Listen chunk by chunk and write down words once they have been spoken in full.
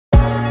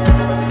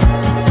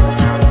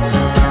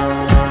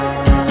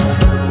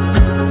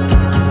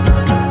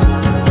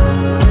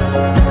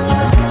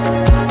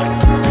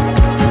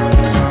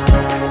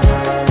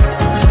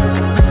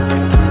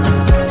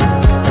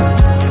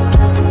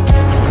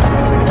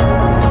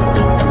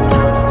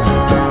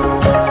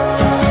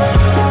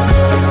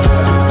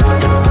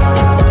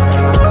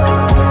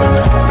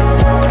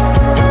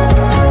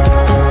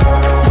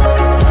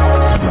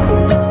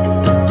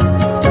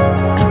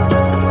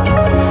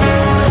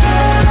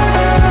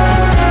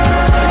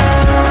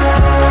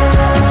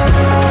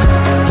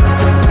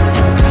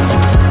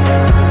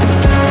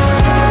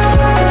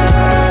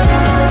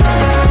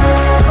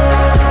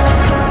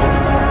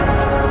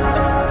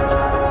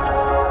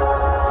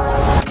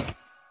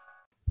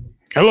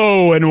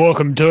Hello and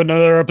welcome to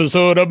another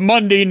episode of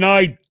Monday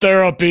Night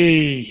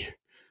Therapy,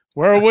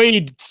 where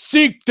we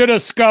seek to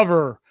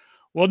discover,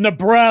 will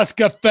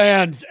Nebraska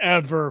fans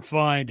ever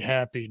find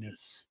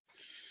happiness?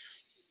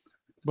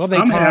 Well,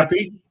 I'm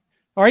happy.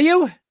 Are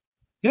you?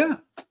 Yeah.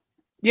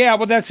 Yeah,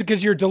 well, that's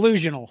because you're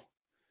delusional.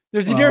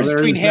 There's a difference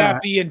between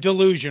happy and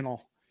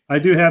delusional. I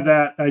do have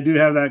that. I do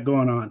have that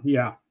going on.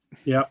 Yeah.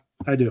 Yep.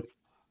 I do.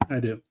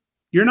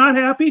 You're not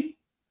happy?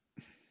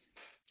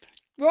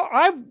 Well,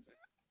 I'm,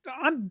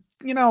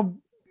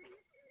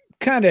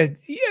 kind of,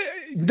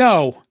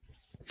 no.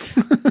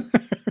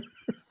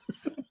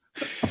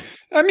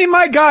 I mean,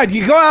 my God,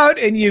 you go out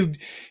and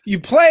you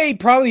play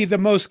probably the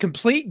most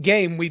complete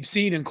game we've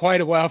seen in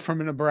quite a while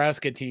from a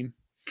Nebraska team.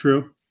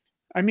 True.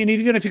 I mean,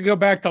 even if you go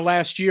back to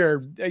last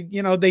year,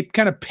 they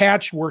kind of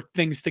patchworked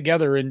things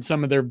together in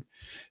some of their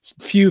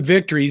few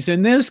victories.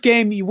 In this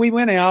game, we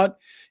went out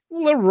a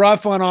little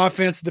rough on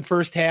offense the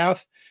first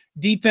half.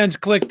 Defense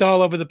clicked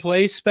all over the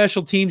place.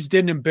 Special teams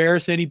didn't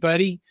embarrass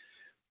anybody.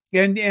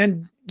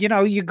 And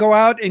you go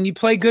out and you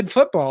play good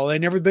football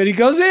and everybody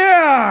goes,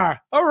 yeah,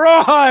 all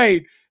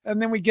right.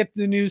 And then we get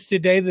the news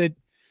today that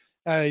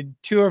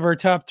two of our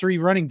top three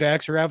running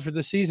backs are out for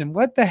the season.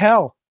 What the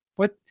hell?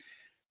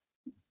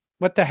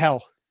 What the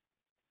hell?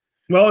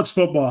 Well, it's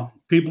football.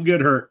 People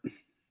get hurt.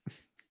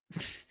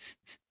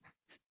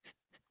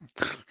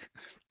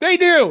 They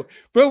do.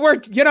 But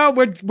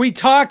when we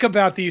talk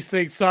about these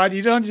things, son,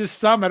 you don't just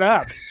sum it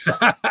up.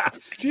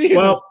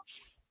 Well,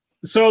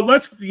 so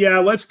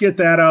let's get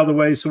that out of the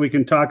way so we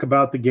can talk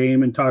about the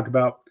game and talk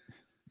about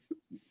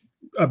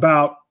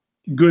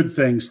good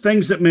things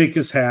that make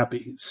us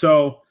happy.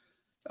 So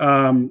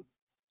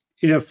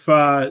if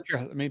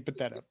let me put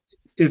that up.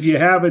 If you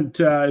haven't,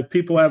 if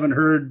people haven't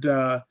heard,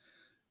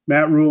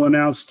 Matt Rule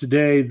announced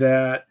today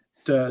that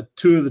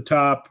two of the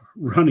top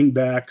running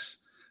backs,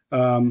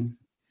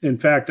 in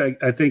fact,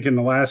 I think in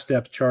the last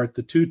depth chart,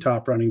 the two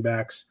top running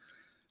backs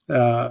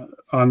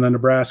on the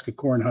Nebraska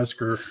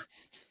Cornhusker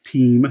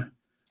team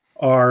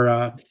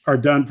are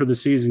done for the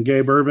season.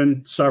 Gabe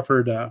Ervin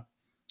suffered a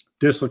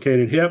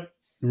dislocated hip.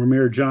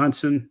 Ramir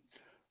Johnson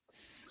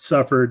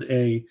suffered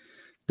a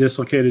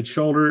dislocated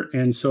shoulder,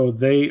 and so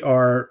they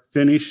are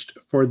finished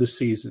for the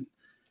season,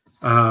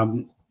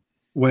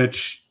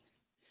 which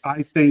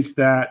I think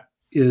that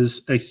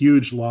is a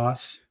huge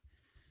loss.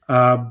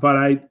 But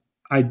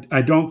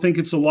I don't think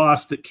it's a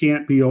loss that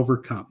can't be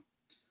overcome.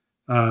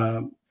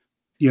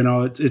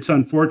 It's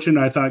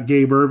unfortunate. I thought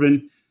Gabe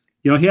Ervin,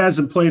 he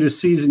hasn't played a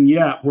season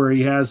yet where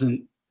he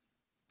hasn't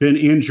been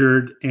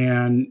injured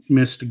and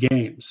missed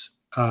games.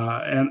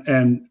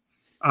 And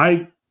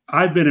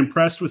I've been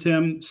impressed with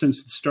him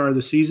since the start of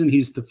the season.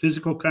 He's the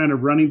physical kind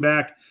of running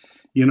back,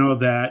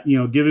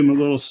 that, give him a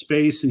little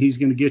space and he's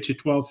going to get you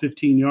 12,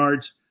 15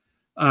 yards.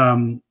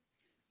 I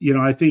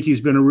think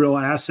he's been a real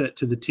asset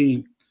to the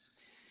team.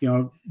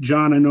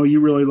 John, I know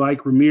you really like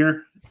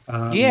Ramir.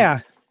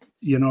 Yeah.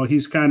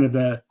 He's kind of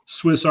the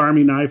Swiss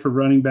Army knife of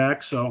running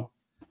back. So,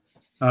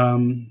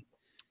 so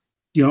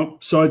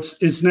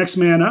it's next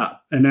man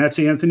up, and that's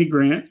Anthony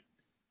Grant,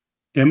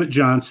 Emmett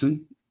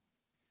Johnson.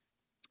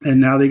 And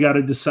now they got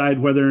to decide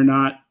whether or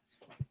not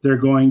they're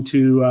going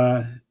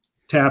to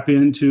tap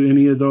into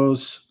any of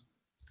those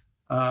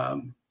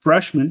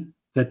freshmen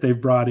that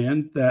they've brought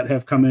in that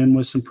have come in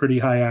with some pretty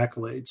high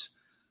accolades.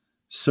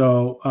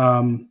 So,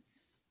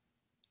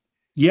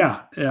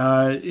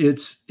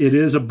 it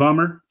is a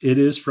bummer. It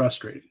is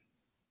frustrating.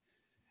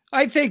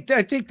 I think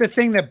the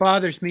thing that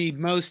bothers me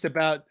most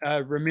about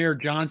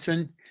Ramir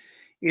Johnson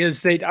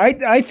is that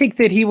I think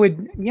that he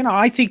would, be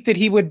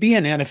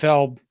an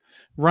NFL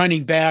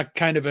running back,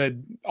 kind of a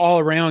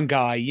all-around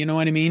guy. You know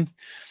what I mean?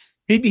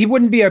 He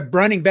wouldn't be a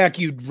running back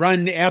you'd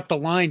run at the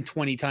line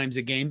 20 times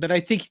a game, but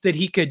I think that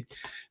he could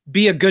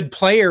be a good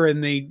player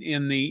in the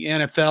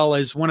NFL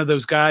as one of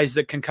those guys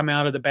that can come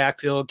out of the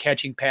backfield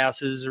catching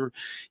passes or,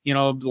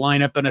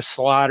 line up in a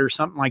slot or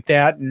something like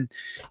that. And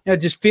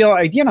just feel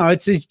like,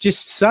 it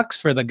just sucks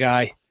for the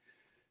guy.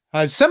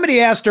 Somebody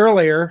asked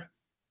earlier,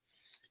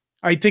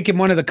 I think in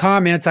one of the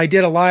comments, I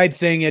did a live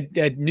thing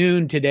at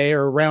noon today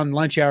or around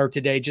lunch hour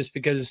today, just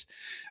because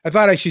I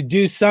thought I should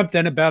do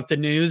something about the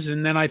news.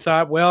 And then I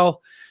thought,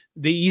 well,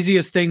 the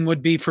easiest thing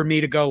would be for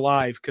me to go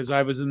live because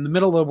I was in the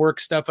middle of work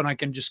stuff and I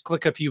can just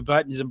click a few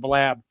buttons and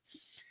blab.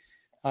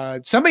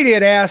 Somebody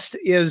had asked,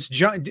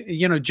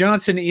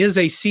 Johnson is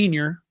a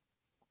senior.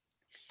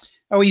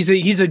 Oh, he's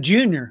a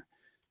junior.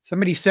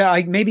 Somebody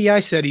said, maybe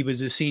I said he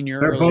was a senior.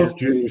 They're earlier. Both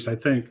juniors, I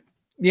think.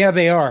 Yeah,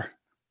 they are.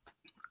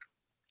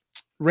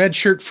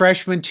 Redshirt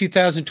freshman,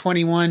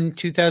 2021,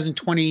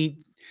 2020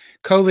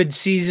 COVID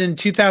season,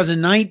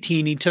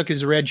 2019, he took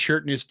his red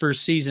shirt in his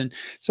first season.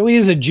 So he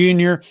is a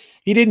junior.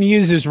 He didn't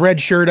use his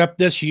red shirt up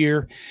this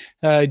year.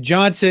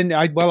 Johnson,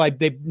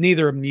 they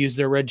neither of them used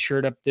their red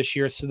shirt up this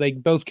year, so they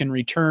both can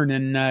return.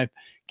 And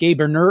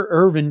Gabe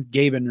Ervin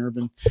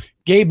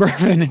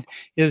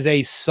is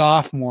a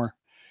sophomore.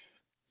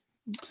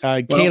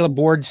 Caleb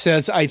Ward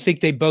says, I think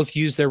they both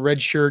use their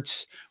red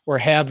shirts, or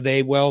have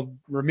they? Well,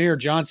 Ramir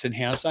Johnson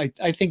has.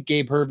 I think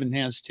Gabe Ervin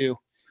has too.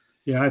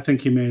 Yeah, I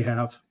think he may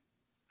have.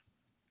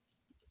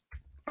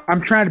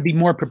 I'm trying to be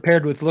more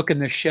prepared with looking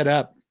this shit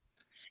up.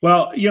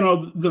 Well,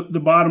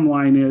 the bottom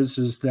line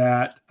is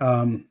that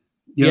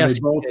Yes,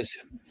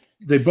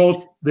 they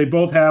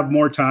both have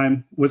more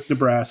time with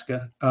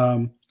Nebraska.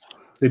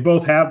 They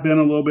both have been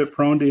a little bit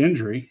prone to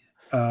injury,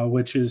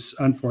 which is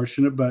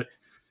unfortunate. But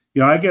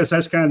I guess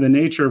that's kind of the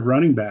nature of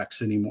running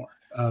backs anymore.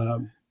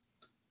 And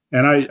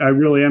I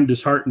really am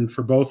disheartened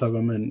for both of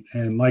them.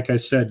 And like I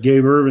said,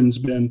 Gabe Irvin's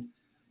been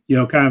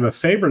kind of a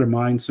favorite of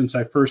mine since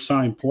I first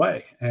saw him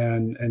play,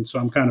 and so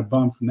I'm kind of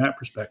bummed from that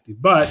perspective.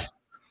 But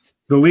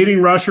the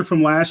leading rusher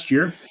from last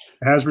year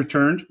has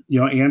returned.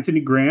 Anthony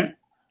Grant.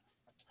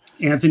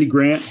 Anthony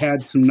Grant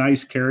had some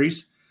nice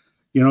carries,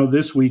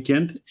 this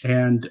weekend,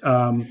 and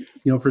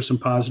for some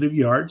positive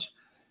yards.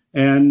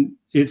 And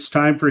it's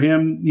time for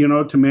him,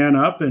 to man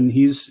up, and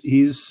he's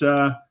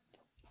the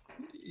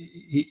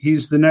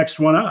next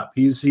one up.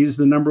 He's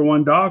the number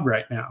one dog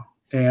right now,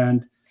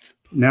 and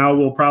now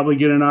we'll probably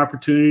get an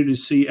opportunity to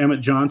see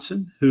Emmett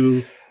Johnson,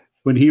 who,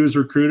 when he was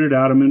recruited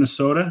out of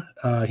Minnesota,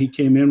 he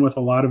came in with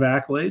a lot of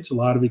accolades, a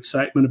lot of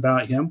excitement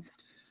about him.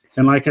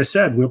 And like I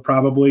said, we'll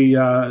probably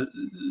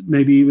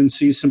maybe even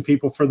see some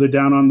people further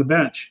down on the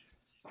bench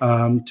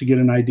to get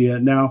an idea.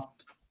 Now,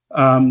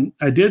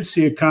 I did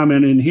see a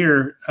comment in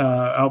here.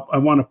 I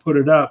want to put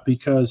it up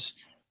because,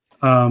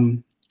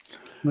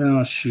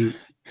 shoot.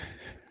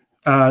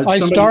 I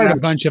started a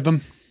bunch of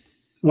them.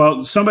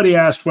 Well, somebody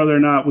asked whether or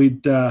not we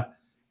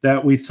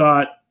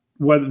thought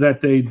whether that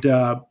they'd.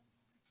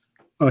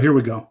 Here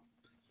we go.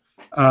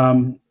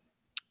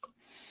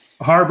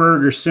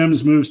 Harburg or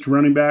Sims moves to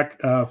running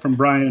back from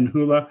Brian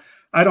Hula.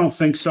 I don't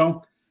think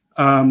so.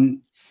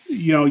 We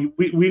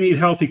need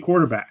healthy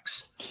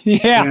quarterbacks.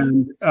 Yeah.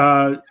 And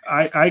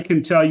I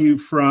can tell you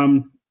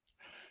from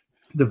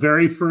the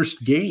very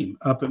first game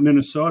up at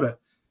Minnesota,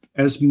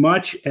 as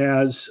much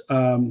as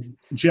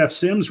Jeff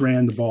Sims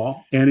ran the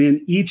ball, and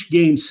in each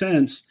game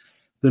since,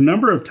 the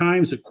number of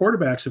times that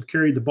quarterbacks have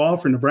carried the ball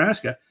for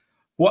Nebraska.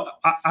 Well,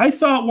 I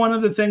thought one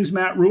of the things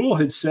Matt Rule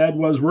had said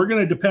was we're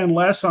going to depend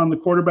less on the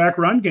quarterback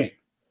run game.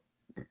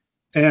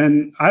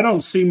 And I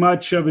don't see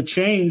much of a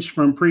change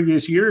from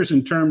previous years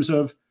in terms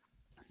of,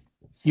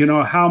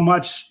 how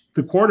much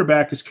the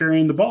quarterback is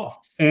carrying the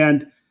ball.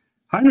 And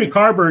Heinrich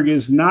Harburg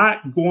is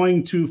not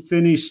going to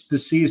finish the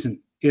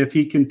season if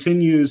he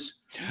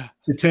continues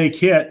to take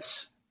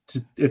hits,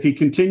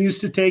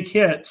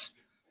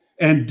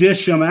 and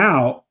dish them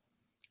out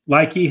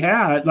like he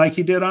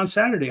did on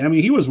Saturday. I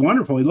mean, he was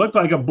wonderful. He looked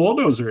like a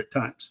bulldozer at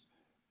times,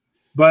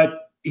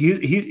 but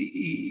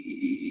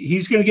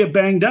he's going to get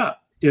banged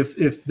up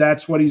if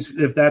that's what's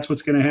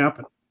going to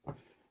happen.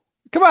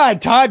 Come on,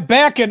 Todd.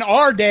 Back in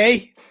our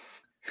day,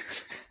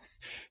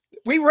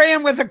 we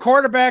ran with the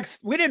quarterbacks.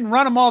 We didn't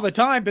run them all the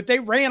time, but they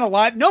ran a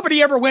lot.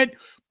 Nobody ever went,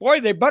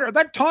 boy, they better.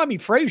 That Tommy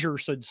Frazier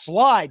should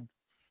slide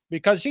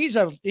because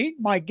he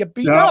might get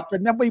beat up,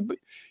 and then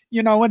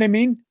you know what I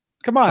mean?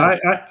 Come on.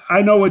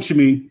 I know what you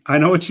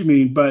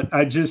mean. But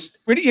I just.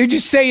 You're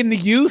just saying the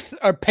youth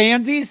are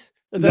pansies,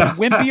 that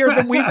wimpier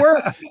than we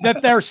were,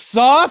 that they're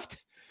soft?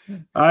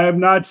 I am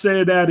not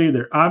saying that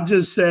either. I'm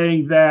just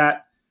saying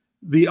that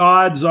the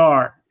odds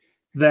are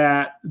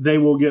that they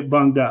will get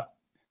bunged up.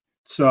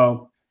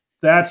 So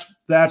that's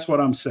what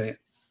I'm saying.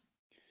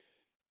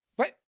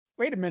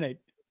 Wait a minute.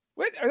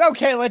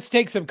 Okay, let's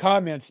take some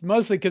comments,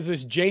 mostly because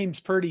this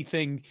James Purdy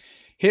thing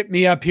hit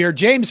me up here.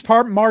 James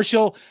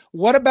Marshall,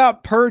 what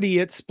about Purdy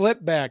at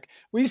split back?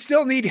 We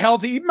still need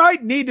healthy. He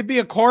might need to be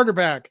a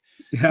quarterback.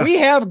 Yeah. We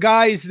have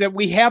guys that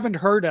we haven't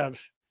heard of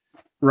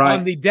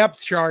on the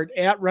depth chart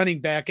at running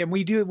back. And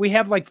we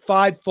have like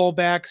 5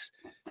 fullbacks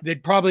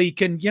that probably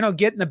can,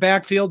 get in the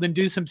backfield and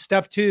do some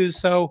stuff too.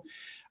 So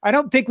I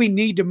don't think we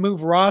need to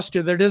move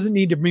roster. There doesn't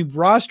need to move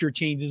roster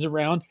changes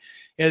around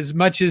as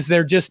much as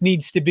there just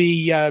needs to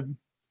be,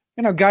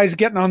 guys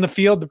getting on the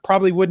field that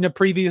probably wouldn't have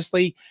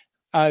previously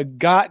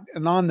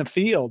gotten on the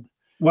field.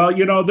 Well,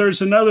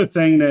 there's another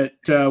thing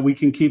that we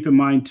can keep in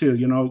mind too.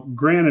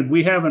 Granted,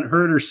 we haven't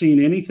heard or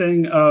seen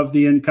anything of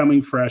the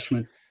incoming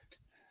freshmen,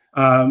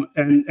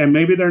 and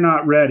maybe they're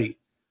not ready.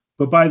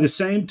 But by the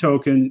same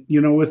token,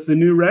 with the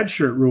new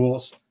redshirt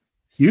rules,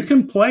 you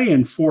can play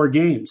in 4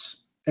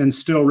 games and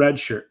still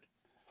redshirt.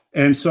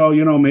 And so,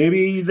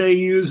 maybe they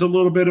use a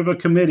little bit of a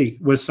committee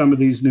with some of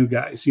these new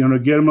guys,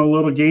 get them a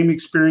little game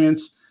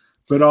experience,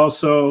 but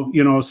also,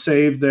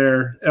 save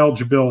their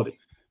eligibility.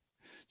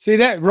 See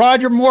that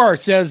Roger Moore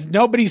says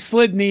nobody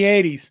slid in the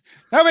 80s.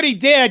 Nobody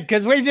did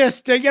because we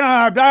just, football.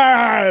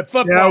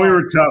 Yeah, we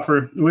were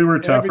tougher.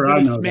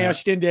 Everybody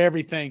smashed into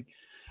everything.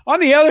 On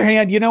the other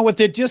hand,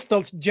 with just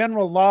the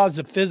general laws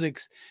of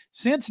physics,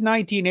 since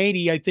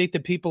 1980, I think the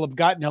people have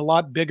gotten a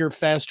lot bigger,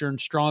 faster,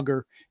 and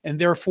stronger. And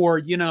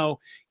therefore,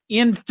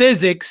 in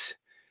physics,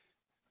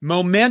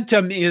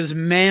 momentum is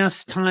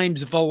mass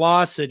times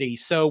velocity.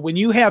 So when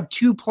you have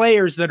 2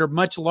 players that are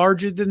much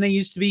larger than they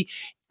used to be,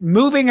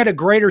 moving at a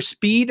greater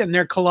speed and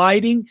they're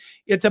colliding,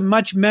 it's a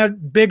much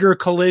bigger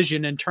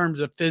collision in terms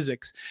of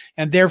physics,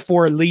 and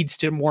therefore it leads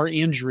to more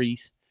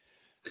injuries.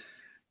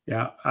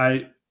 Yeah,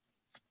 I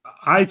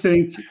I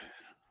think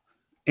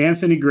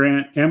Anthony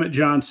Grant, Emmett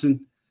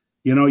Johnson,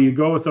 you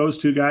go with those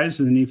two guys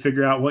and then you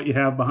figure out what you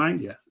have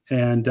behind you.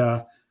 And,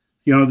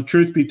 the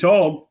truth be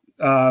told,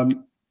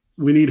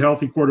 we need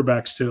healthy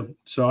quarterbacks too.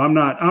 So I'm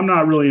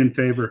not really in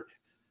favor.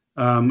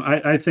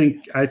 I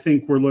think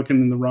we're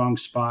looking in the wrong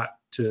spot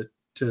to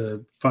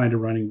find a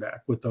running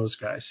back with those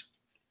guys.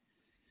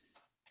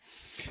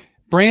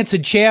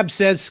 Branson Chab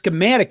says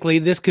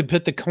schematically, this could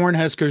put the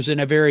Cornhuskers in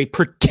a very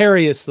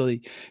precarious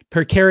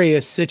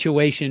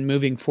situation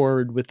moving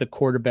forward with the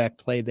quarterback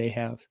play they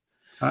have.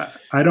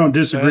 I don't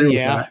disagree with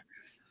that.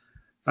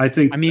 I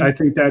think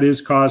that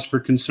is cause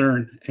for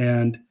concern.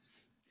 And,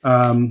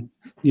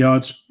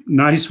 it's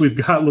nice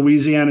we've got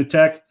Louisiana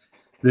Tech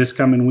this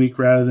coming week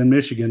rather than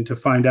Michigan to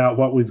find out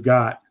what we've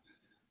got.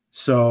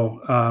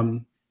 So,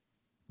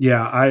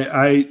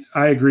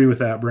 I agree with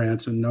that,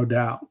 Branson, no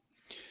doubt.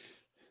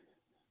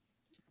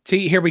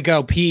 See, here we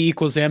go. P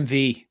equals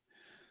MV.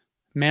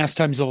 Mass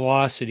times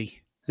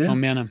velocity. Yeah.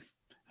 Momentum.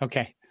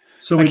 Okay.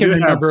 So we do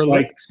have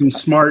some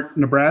smart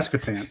Nebraska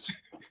fans,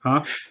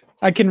 huh?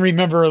 I can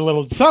remember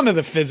some of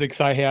the physics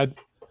I had.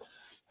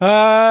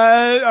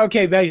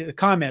 Okay,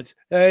 comments.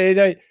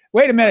 Wait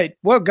a minute.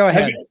 Well, go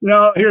ahead.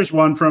 Here's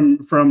one from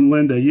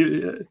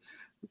Linda.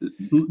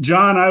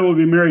 John, I will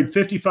be married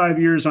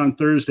 55 years on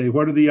Thursday.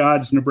 What are the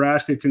odds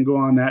Nebraska can go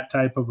on that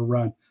type of a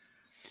run?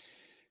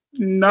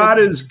 Not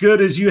as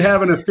good as you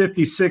having a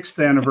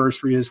 56th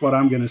anniversary is what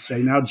I'm going to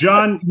say. Now,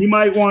 John, you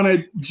might want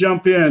to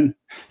jump in.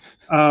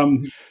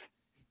 Happy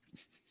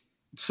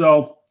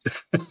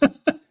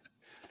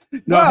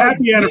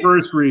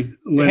anniversry,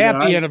 Linda.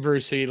 Happy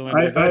anniversary,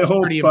 Linda. That's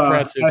pretty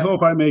impressive. I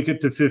hope I make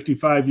it to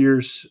 55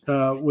 years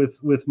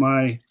with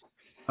my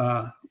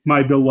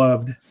my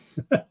beloved.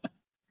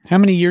 How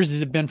many years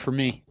has it been for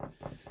me?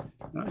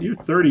 You're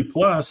 30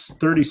 plus,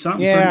 30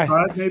 something,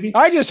 35 maybe.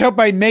 I just hope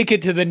I make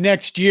it to the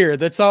next year.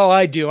 That's all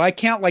I do. I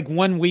count like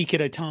 1 week at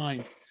a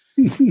time.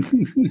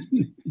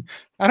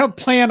 I don't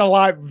plan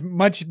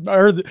much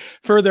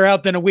further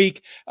out than a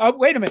week.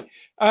 Wait a minute.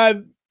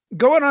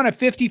 Going on a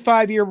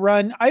 55-year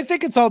run, I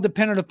think it's all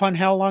dependent upon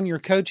how long your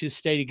coaches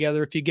stay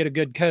together if you get a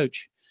good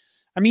coach.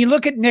 I mean,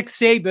 look at Nick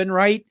Saban,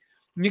 right?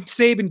 Nick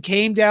Saban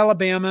came to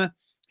Alabama.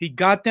 He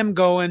got them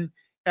going.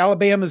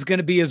 Alabama's going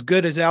to be as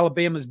good as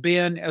Alabama's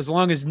been as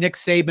long as Nick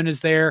Saban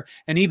is there.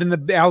 And even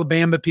the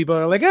Alabama people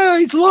are like, oh,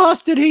 he's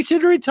lost it. He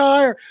should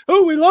retire.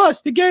 Oh, we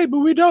lost the game, but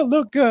we don't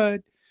look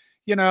good.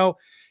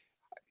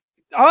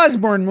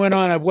 Osborne went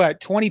on a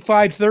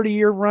 25,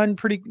 30-year run,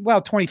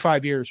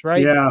 25 years,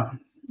 right? Yeah.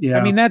 Yeah.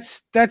 I mean,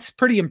 that's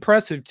pretty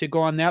impressive to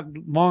go on that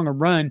long a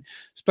run,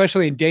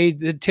 especially in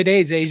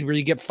today's age where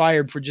you get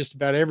fired for just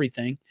about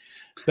everything.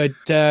 But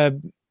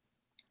the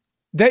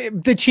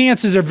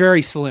chances are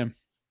very slim.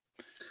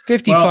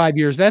 55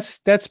 years,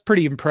 that's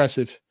pretty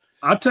impressive.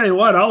 I'll tell you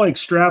what, I'll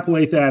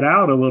extrapolate that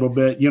out a little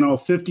bit.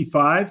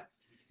 55,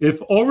 if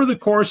over the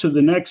course of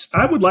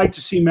I would like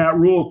to see Matt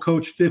Rule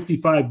coach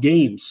 55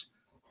 games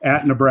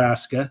at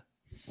Nebraska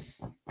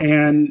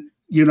and,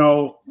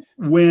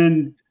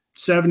 win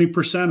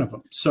 70% of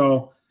them.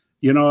 So,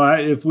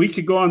 if we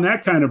could go on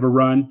that kind of a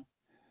run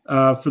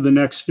for the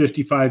next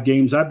 55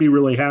 games, I'd be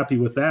really happy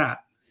with that.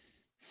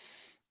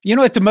 You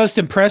know what the most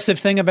impressive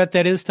thing about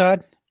that is,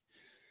 Todd?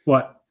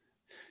 What?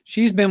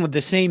 She's been with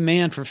the same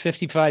man for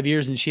 55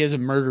 years and she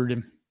hasn't murdered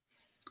him.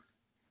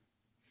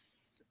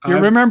 Do you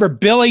remember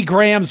Billy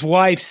Graham's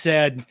wife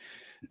said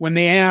when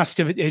they asked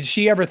if had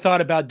she ever thought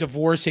about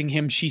divorcing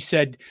him, she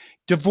said,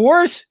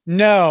 divorce?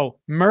 No.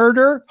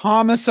 Murder?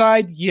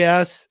 Homicide?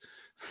 Yes.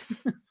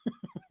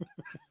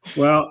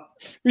 Well,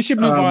 we should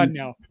move on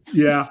now.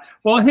 Yeah.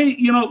 Well, hey,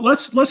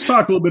 let's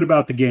talk a little bit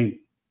about the game.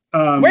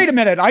 Wait a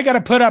minute. I got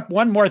to put up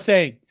one more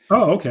thing.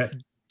 Oh, okay.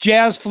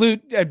 Jazz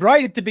Flute,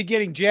 right at the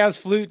beginning, Jazz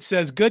Flute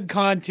says, good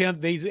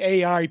content. These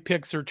AI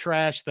pics are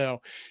trash,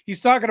 though.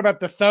 He's talking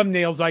about the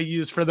thumbnails I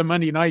use for the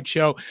Monday night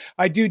show.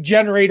 I do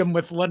generate them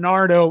with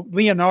Leonardo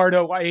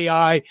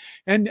AI.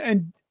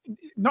 And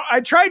no,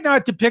 I tried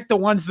not to pick the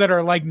ones that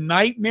are like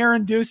nightmare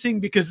inducing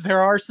because there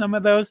are some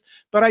of those,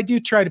 but I do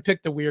try to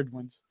pick the weird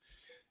ones.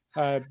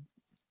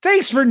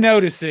 Thanks for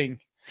noticing.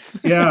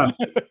 Yeah.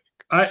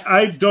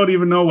 I don't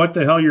even know what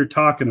the hell you're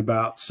talking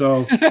about.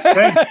 So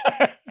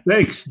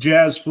thanks,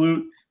 Jazz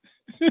Flute.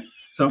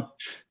 So,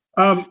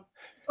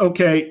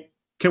 okay.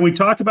 Can we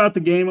talk about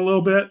the game a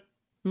little bit?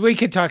 We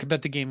could talk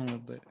about the game a little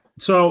bit.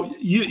 So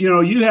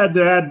you had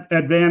the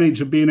advantage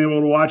of being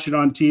able to watch it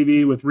on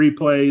TV with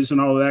replays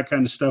and all of that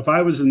kind of stuff.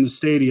 I was in the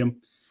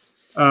stadium.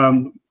 I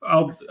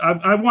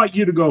want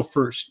you to go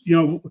first.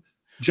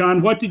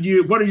 John, what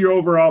are your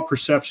overall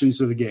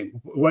perceptions of the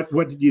game? What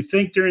did you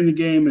think during the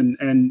game?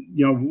 And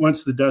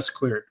once the dust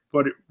cleared,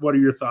 what are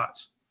your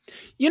thoughts?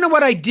 You know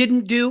what I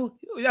didn't do?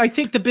 I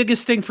think the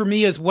biggest thing for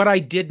me is what I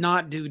did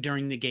not do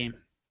during the game.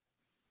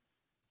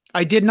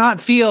 I did not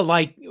feel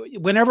like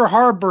whenever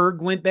Harburg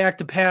went back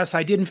to pass,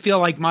 I didn't feel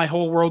like my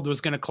whole world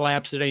was going to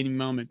collapse at any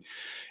moment.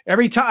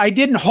 Every time I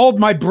didn't hold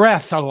my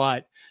breath a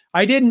lot.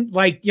 I didn't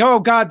like, oh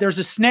God, there's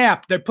a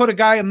snap. They put a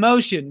guy in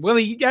motion. Will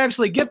he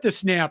actually get the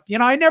snap?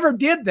 I never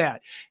did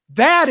that.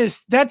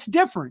 That's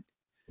different.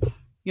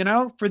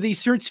 For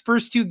these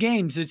first 2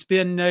 games, it's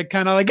been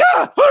kind of like,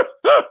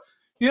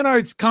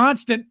 it's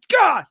constant.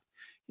 God.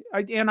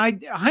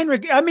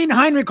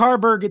 Heinrich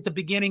Harburg at the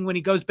beginning, when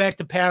he goes back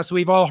to pass,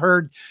 we've all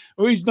heard,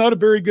 he's not a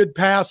very good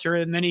passer.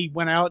 And then he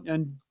went out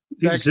and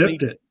he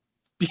zipped it.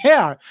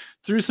 Yeah.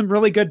 Threw some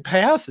really good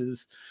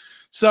passes.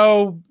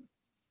 So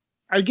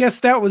I guess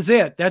that was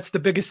it. That's the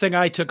biggest thing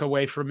I took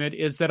away from it,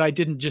 is that I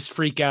didn't just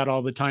freak out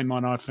all the time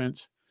on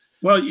offense.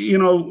 Well,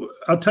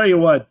 I'll tell you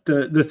what,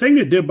 the thing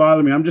that did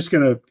bother me, I'm just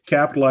going to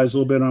capitalize a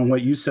little bit on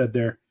what you said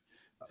there.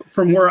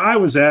 From where I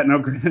was at,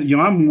 now,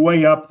 I'm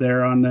way up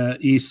there on the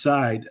east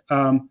side.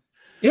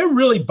 It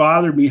really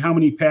bothered me how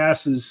many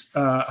passes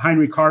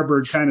Heinrich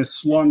Harburg kind of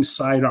slung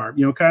sidearm,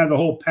 kind of the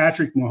whole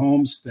Patrick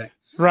Mahomes thing.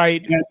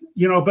 Right. And,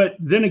 but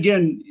then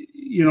again,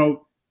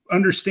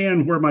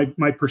 understand where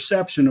my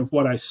perception of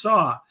what I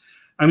saw.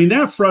 I mean,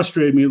 that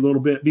frustrated me a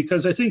little bit,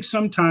 because I think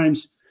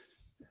sometimes,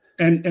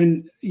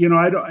 and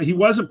he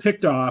wasn't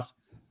picked off,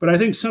 but I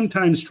think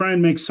sometimes trying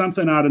to make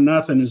something out of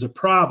nothing is a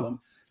problem.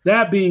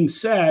 That being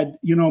said,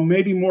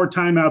 maybe more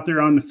time out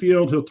there on the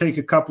field, he'll take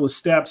a couple of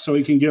steps so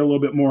he can get a little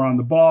bit more on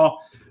the ball.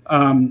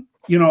 I'll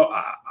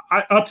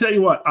tell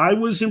you what, I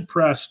was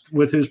impressed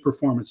with his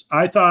performance.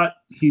 I thought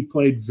he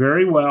played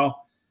very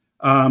well.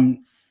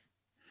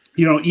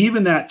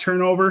 Even that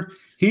turnover,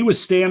 he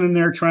was standing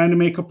there trying to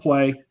make a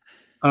play.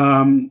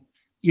 I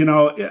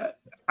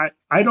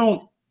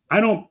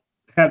don't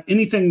have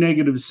anything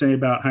negative to say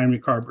about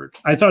Heinrich Harburg.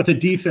 I thought the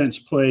defense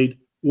played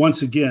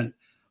once again.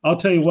 I'll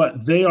tell you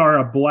what, they are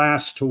a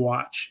blast to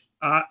watch.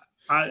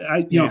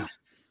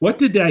 What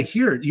did I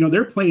hear?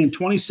 They're playing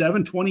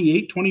 27,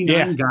 28,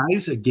 29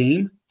 guys a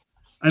game.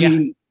 I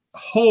mean,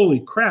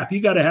 holy crap.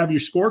 You got to have your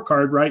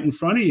scorecard right in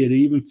front of you to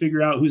even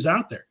figure out who's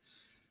out there.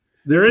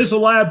 There is a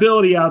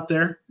liability out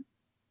there.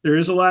 There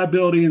is a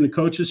liability, and the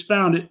coaches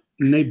found it,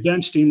 and they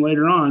benched him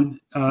later on.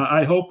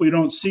 I hope we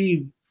don't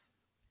see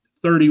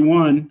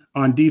 31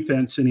 on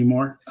defense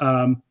anymore.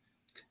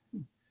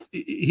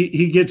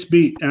 He gets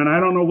beat, and I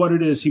don't know what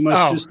it is. He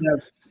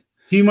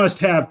must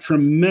have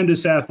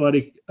tremendous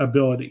athletic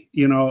ability,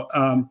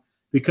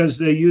 because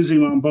they use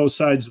him on both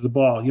sides of the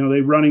ball. They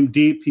run him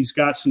deep. He's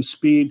got some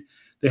speed.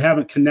 They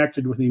haven't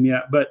connected with him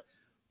yet. But,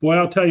 boy,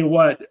 I'll tell you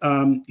what,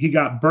 he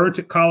got burnt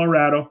at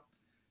Colorado,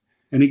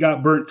 and he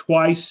got burnt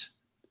twice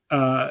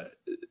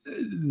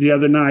the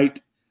other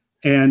night.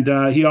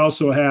 And he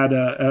also had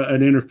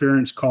an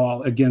interference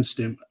call against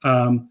him.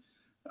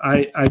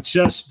 I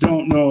just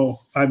don't know.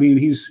 I mean,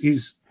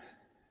 he's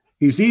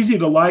easy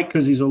to like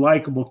because he's a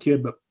likable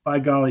kid, but by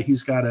golly,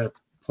 he's got to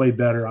play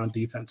better on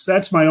defense.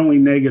 That's my only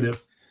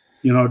negative,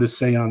 to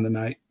say on the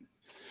night.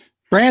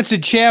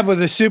 Branson Chad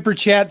with a super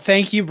chat.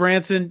 Thank you,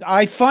 Branson.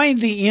 I find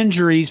the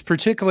injuries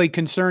particularly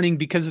concerning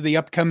because of the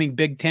upcoming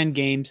Big Ten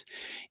games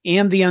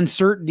and the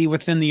uncertainty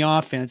within the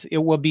offense. It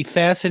will be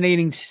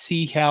fascinating to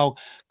see how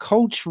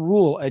Coach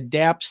Rule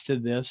adapts to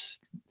this.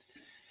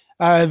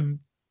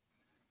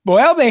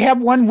 Well, they have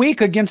 1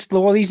 week against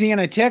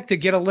Louisiana Tech to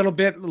get a little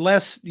bit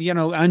less,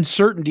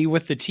 uncertainty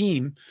with the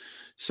team.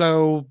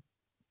 So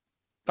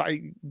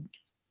I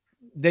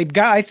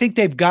think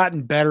they've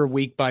gotten better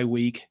week by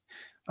week.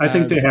 I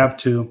think they have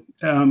to.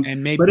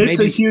 But it's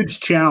a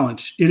huge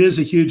challenge. It is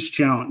a huge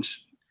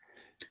challenge.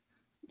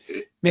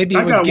 Maybe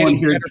it was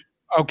getting better.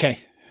 Okay.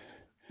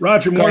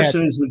 Roger Moore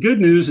says the good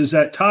news is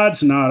that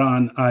Todd's not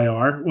on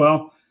IR.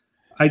 Well,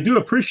 I do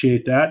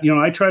appreciate that.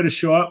 I try to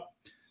show up,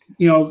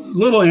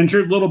 little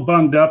injured, little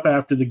bummed up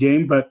after the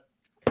game, but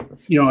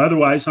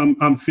otherwise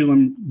I'm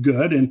feeling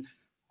good. And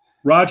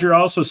Roger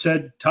also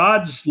said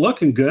Todd's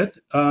looking good.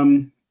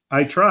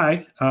 I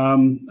try.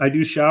 I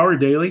do shower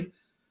daily.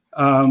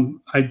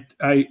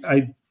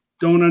 I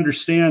don't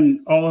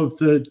understand all of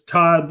the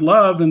Todd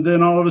love, and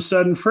then all of a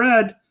sudden,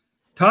 Fred,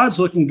 Todd's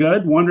looking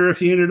good. Wonder if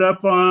he ended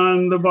up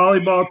on the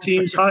volleyball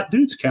team's hot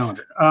dudes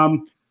calendar.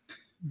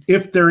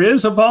 If there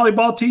is a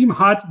volleyball team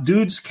hot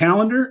dudes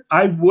calendar,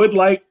 I would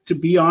like to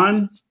be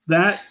on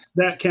that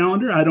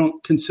calendar. I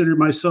don't consider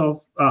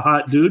myself a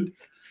hot dude,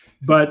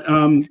 but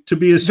to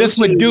be associated, this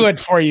would do it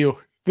for you.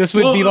 This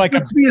would be like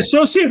to be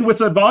associated with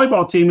a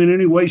volleyball team in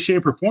any way,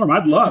 shape, or form.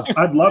 I'd love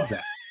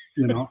that.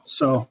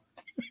 So,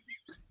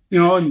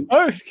 and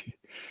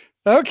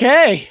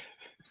okay.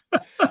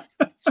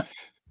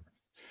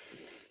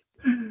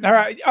 All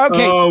right.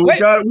 Okay. Oh, we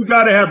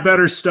got to have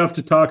better stuff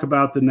to talk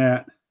about than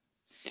that.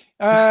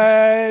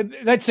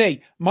 Let's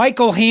say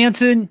Michael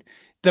Hansen.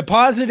 The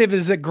positive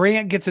is that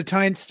Grant gets a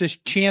chance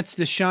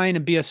to shine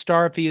and be a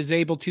star if he is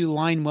able to,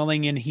 line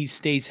willing, and he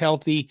stays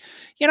healthy.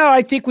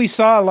 I think we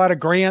saw a lot of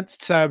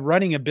Grant's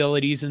running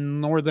abilities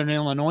in the Northern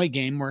Illinois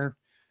game where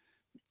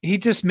he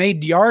just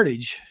made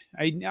yardage.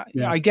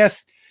 I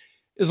guess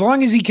as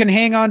long as he can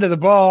hang on to the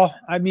ball,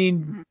 I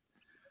mean.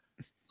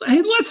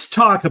 Hey, let's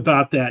talk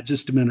about that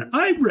just a minute.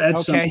 I read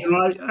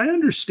something. I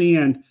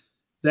understand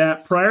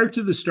that prior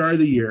to the start of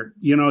the year,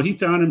 he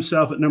found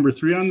himself at number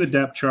 3 on the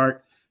depth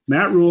chart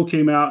Matt Rule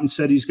came out and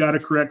said he's got to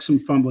correct some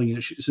fumbling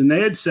issues. And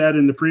they had said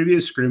in the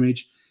previous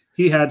scrimmage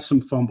he had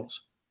some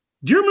fumbles.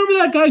 Do you remember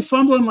that guy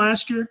fumbling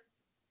last year?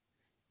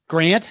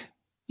 Grant?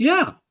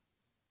 Yeah.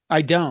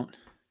 I don't.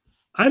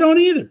 I don't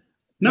either.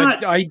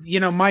 Not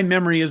but my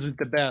memory isn't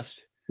the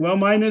best. Well,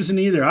 mine isn't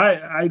either.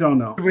 I don't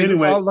know.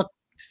 Anyway,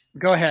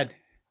 go ahead.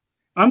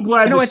 I'm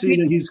glad to see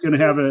that he's going to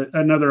have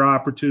another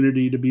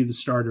opportunity to be the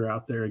starter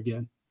out there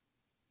again.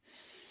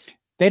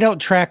 They don't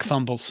track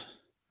fumbles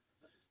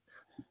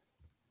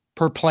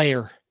per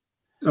player.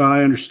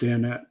 I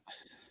understand that.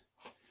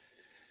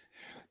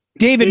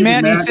 David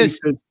Matney says,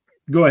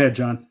 go ahead,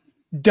 John.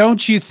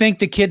 Don't you think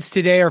the kids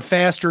today are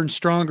faster and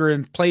stronger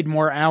and played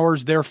more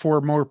hours,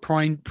 therefore more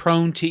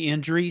prone to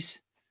injuries?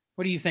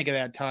 What do you think of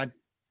that, Todd?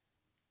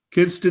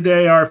 Kids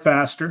today are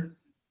faster.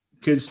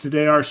 Kids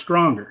today are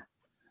stronger.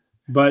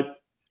 But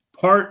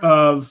part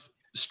of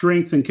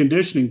strength and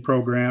conditioning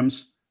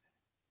programs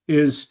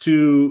is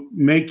to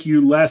make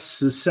you less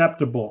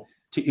susceptible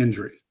to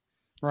injury.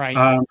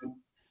 Right.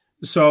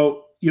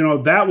 So,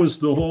 that was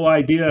the whole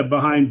idea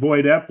behind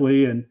Boyd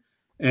Epley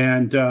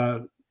and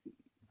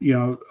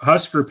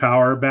Husker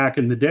power back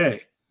in the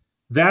day.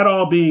 That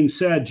all being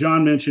said,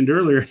 John mentioned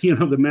earlier,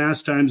 the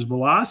mass times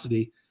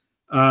velocity.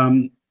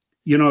 Some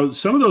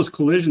of those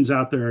collisions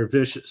out there are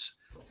vicious,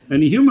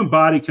 and the human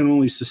body can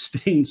only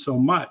sustain so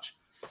much.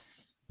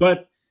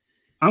 But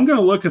I'm going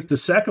to look at the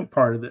second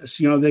part of this.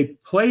 They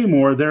play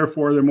more,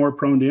 therefore they're more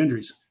prone to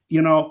injuries.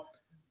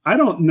 I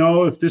don't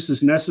know if this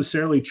is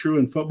necessarily true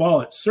in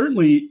football. It's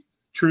certainly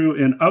true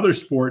in other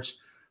sports,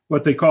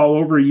 what they call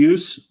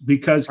overuse,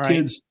 because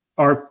kids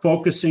are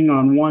focusing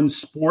on one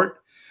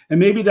sport. And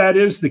maybe that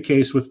is the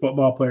case with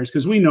football players,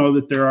 because we know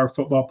that there are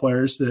football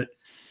players that,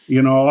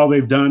 all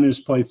they've done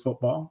is play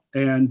football.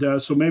 And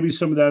so maybe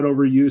some of that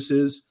overuse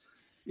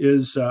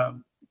is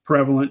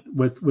prevalent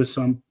with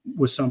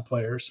some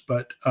players.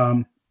 But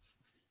I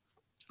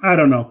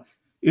don't know.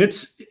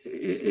 It's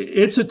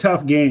a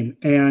tough game.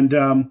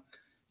 And,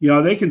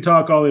 they can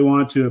talk all they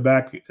want to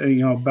about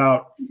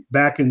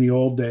back in the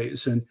old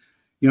days. And,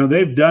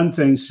 they've done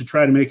things to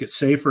try to make it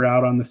safer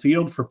out on the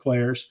field for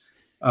players.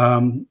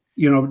 When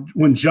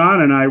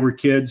John and I were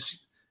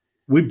kids,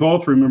 we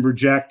both remember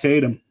Jack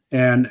Tatum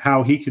and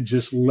how he could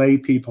just lay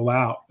people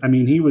out. I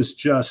mean, he was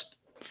just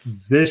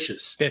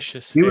vicious.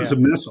 He was a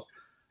missile.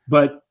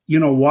 But,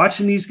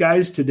 watching these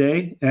guys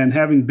today and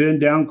having been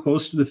down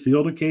close to the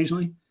field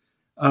occasionally,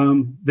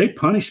 they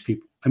punish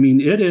people. I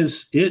mean, it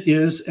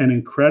is an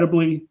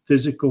incredibly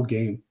physical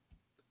game.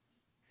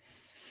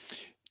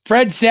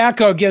 Fred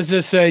Sacco gives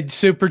us a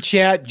super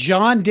chat.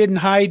 John didn't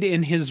hide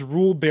in his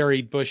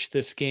ruleberry bush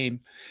this game.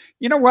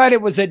 You know what?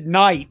 It was at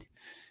night,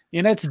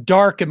 and it's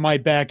dark in my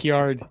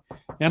backyard.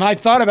 And I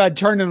thought about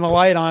turning the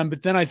light on,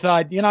 but then I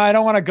thought, I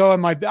don't want to go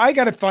I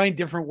got to find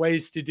different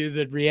ways to do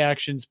the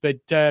reactions.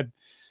 But, the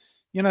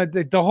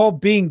whole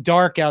being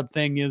dark out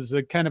thing is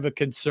a kind of a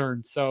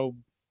concern. So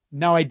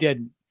no, I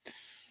didn't.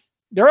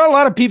 There are a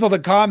lot of people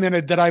that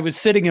commented that I was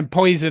sitting in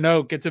poison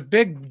oak. It's a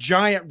big,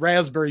 giant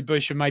raspberry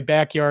bush in my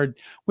backyard,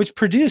 which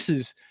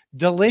produces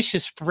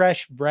delicious,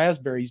 fresh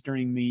raspberries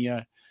during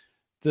the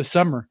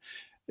summer.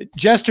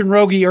 Justin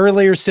Rogie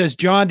earlier says,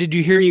 John, did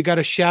you hear you got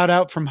a shout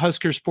out from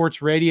Husker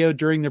Sports Radio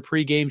during the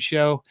pregame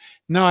show?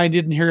 No, I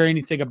didn't hear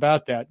anything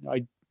about that.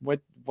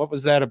 What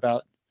was that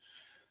about?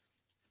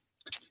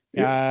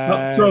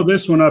 I'll throw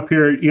this one up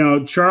here.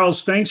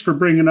 Charles, thanks for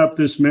bringing up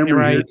this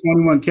memory here.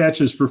 21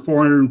 catches for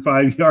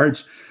 405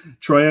 yards.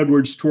 Troy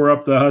Edwards tore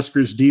up the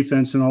Huskers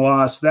defense in a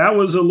loss. That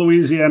was a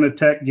Louisiana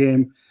Tech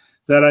game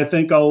that I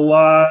think a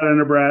lot of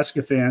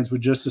Nebraska fans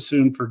would just as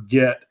soon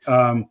forget.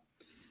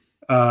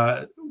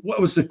 What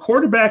was the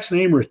quarterback's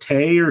name?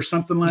 Rattay or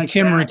something like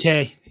Tim that?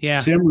 Rattay. Yeah.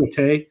 Tim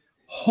Rattay.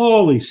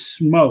 Holy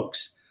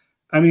smokes.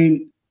 I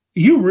mean,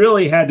 you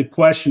really had to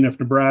question if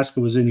Nebraska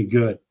was any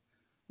good,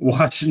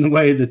 watching the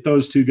way that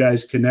those two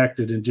guys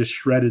connected and just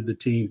shredded the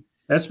team.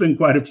 That's been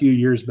quite a few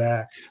years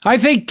back. I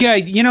think,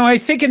 I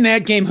think in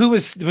that game, who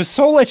was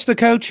Solich the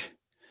coach?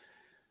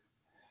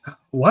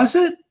 Was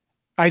it?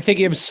 I think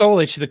it was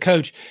Solich the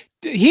coach.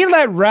 He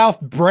let Ralph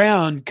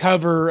Brown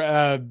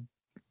cover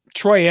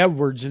Troy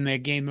Edwards in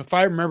that game. If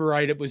I remember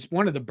right, it was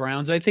one of the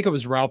Browns. I think it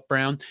was Ralph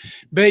Brown,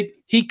 but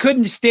he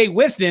couldn't stay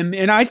with them.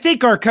 And I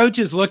think our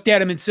coaches looked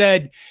at him and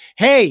said,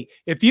 hey,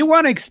 if you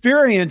want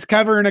experience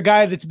covering a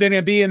guy that's going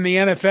to be in the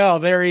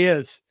NFL, there he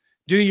is.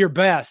 Do your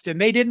best.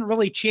 And they didn't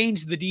really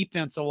change the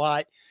defense a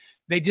lot.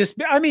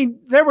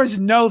 There was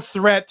no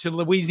threat to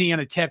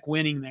Louisiana Tech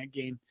winning that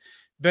game,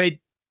 but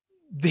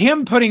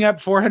him putting up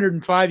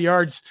 405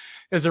 yards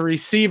as a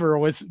receiver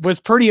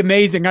was pretty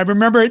amazing. I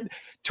remember it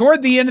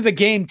toward the end of the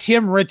game.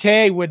 Tim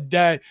Rattay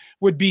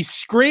would be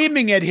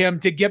screaming at him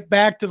to get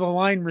back to the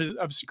line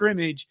of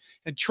scrimmage,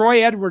 and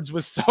Troy Edwards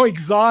was so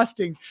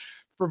exhausting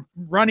from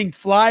running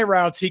fly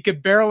routes he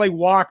could barely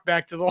walk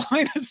back to the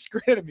line of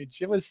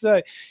scrimmage. It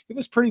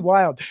was pretty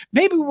wild.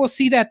 Maybe we'll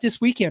see that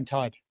this weekend,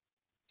 Todd.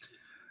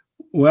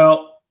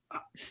 Well,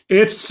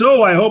 if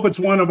so, I hope it's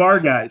one of our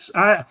guys.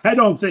 I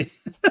don't think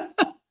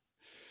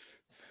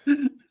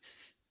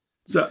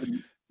so.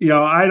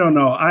 I don't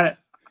know.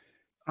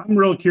 I'm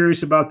real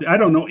curious about I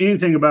don't know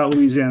anything about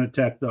Louisiana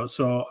Tech though,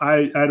 so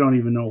I don't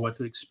even know what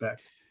to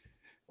expect.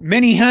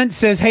 Minnie Hunt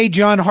says, "Hey,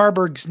 John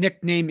Harburg's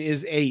nickname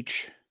is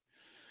H."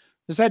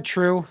 Is that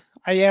true?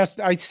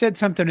 I said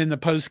something in the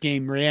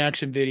post-game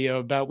reaction video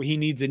about he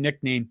needs a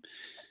nickname.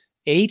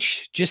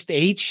 H? Just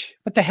H?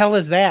 What the hell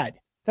is that?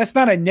 That's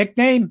not a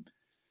nickname.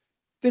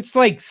 It's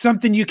like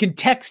something you can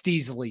text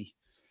easily.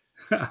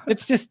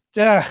 It's just,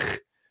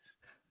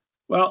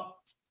 Well,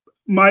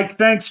 Mike,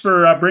 thanks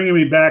for bringing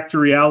me back to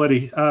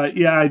reality.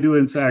 Yeah, I do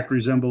in fact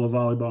resemble a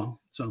volleyball.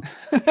 So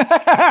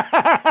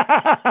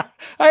I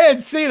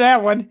didn't see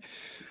that one.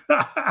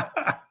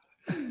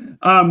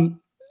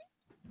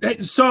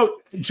 So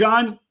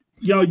John,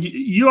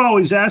 you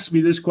always ask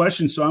me this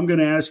question, so I'm going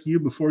to ask you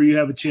before you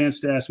have a chance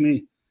to ask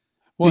me.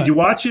 What? Did you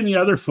watch any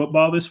other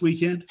football this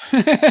weekend?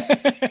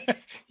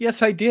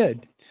 Yes, I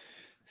did.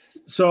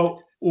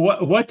 So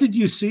what did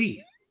you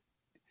see?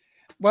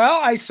 Well,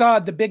 I saw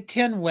the Big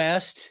Ten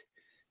West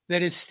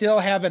that is still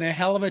having a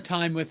hell of a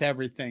time with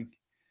everything.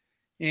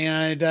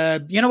 And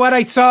you know what?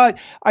 I saw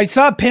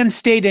Penn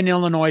State and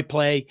Illinois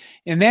play,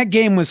 and that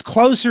game was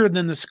closer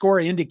than the score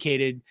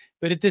indicated.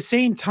 But at the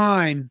same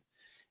time,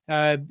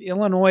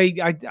 Illinois,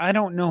 I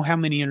don't know how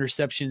many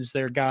interceptions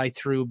their guy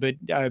threw, but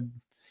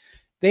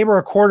they were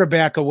a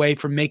quarterback away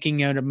from making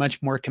it a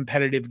much more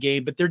competitive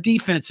game. But their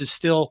defense is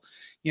still,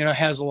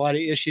 has a lot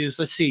of issues.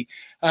 Let's see.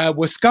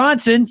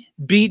 Wisconsin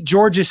beat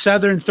Georgia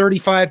Southern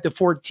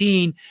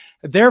 35-14.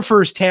 Their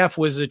first half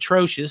was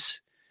atrocious.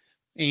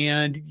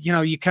 And,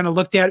 you kind of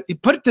looked at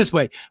it, put it this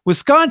way.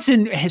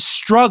 Wisconsin has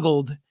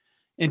struggled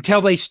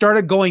until they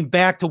started going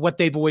back to what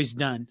they've always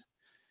done.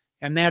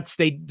 And that's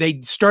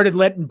they started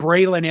letting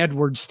Braylon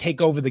Edwards take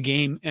over the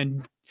game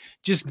and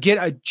just get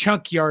a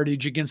chunk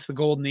yardage against the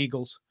Golden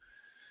Eagles.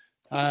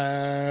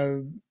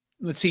 Let's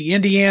see,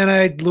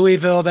 Indiana,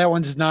 Louisville. That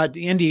one's not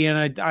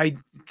Indiana.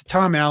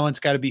 Tom Allen's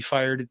got to be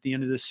fired at the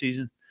end of this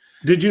season.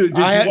 Did you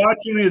watch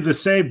any of the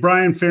Save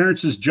Brian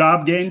Ferentz's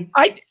job game?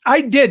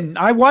 I didn't.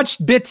 I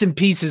watched bits and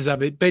pieces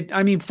of it, but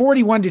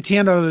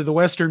 41-10 over the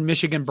Western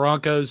Michigan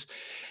Broncos.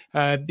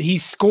 He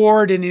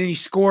scored and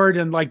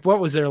what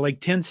was there, like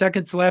 10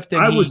 seconds left?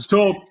 And I was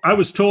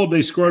told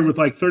they scored with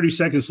like 30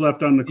 seconds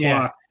left on the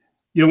clock.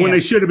 When they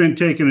should have been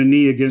taking a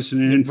knee against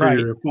an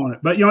inferior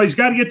opponent. But he's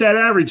got to get that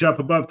average up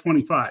above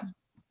 25.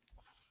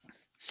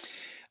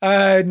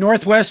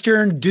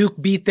 Northwestern,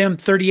 Duke beat them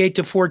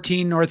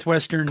 38-14.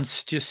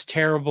 Northwestern's just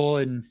terrible.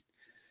 And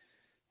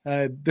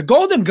the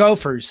Golden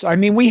Gophers,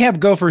 we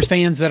have Gophers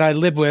fans that I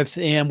live with,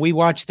 and we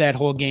watched that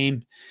whole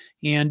game.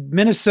 And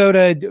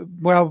Minnesota,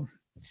 well,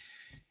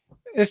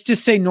 let's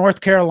just say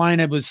North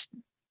Carolina was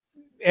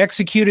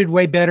executed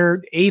way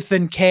better.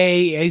 Ethan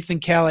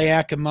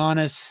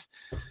Kaliakamanis,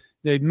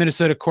 the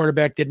Minnesota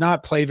quarterback, did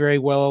not play very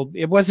well.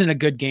 It wasn't a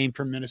good game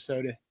for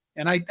Minnesota.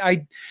 And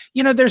I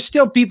there's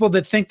still people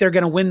that think they're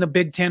going to win the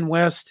Big Ten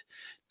West.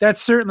 That's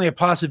certainly a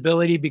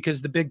possibility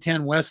because the Big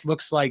Ten West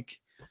looks like,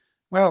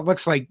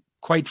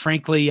 quite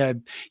frankly,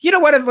 you know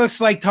what it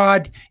looks like,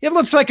 Todd? It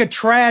looks like a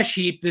trash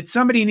heap that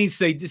somebody needs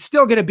to, it's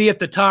still going to be at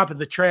the top of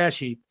the trash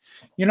heap.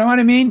 You know what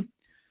I mean?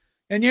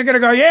 And you're going to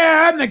go,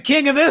 yeah, I'm the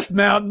king of this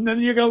mountain.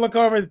 And you're going to look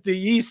over at the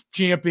East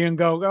champion and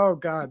go, oh,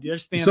 God. You're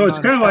standing so it's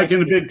kind of like in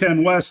the Big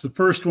Ten West, the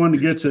first one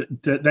that gets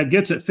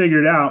it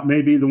figured out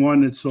may be the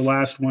one that's the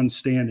last one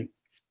standing.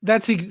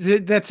 That's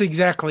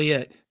exactly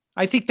it.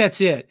 I think that's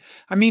it.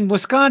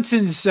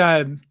 Wisconsin's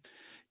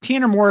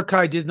Tanner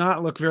Mordecai did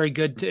not look very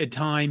good at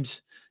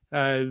times.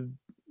 It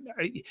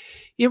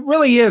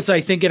really is,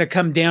 I think, going to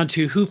come down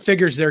to who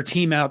figures their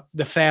team out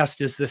the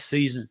fastest this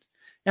season.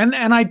 And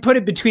I put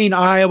it between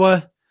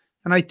Iowa,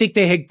 and I think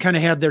they had kind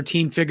of had their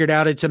team figured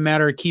out. It's a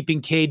matter of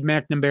keeping Cade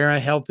McNamara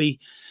healthy.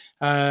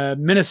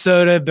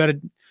 Minnesota, but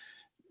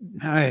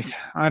I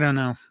don't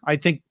know. I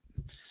think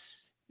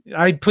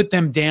I'd put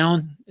them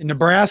down.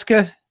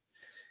 Nebraska,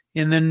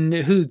 and then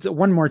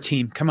one more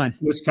team. Come on.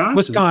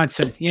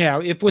 Wisconsin.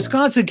 Yeah. If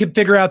Wisconsin can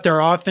figure out their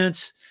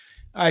offense,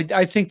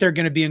 I think they're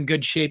going to be in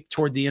good shape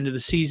toward the end of the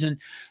season.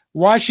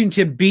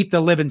 Washington beat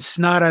the living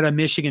snot out of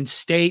Michigan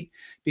State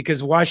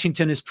because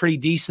Washington is pretty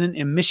decent,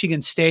 and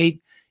Michigan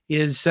State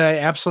is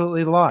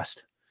absolutely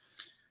lost.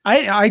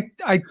 The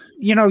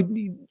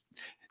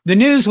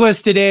news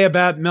was today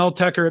about Mel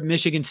Tucker at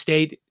Michigan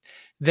State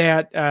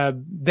that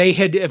they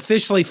had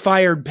officially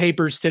fired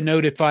papers to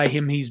notify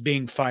him he's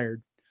being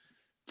fired.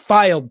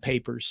 Filed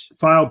papers,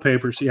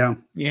 yeah.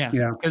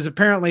 Because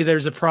apparently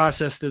there's a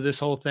process to this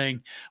whole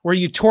thing where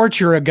you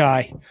torture a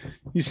guy.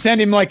 You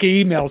send him like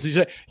emails. You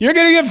say, you're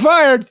going to get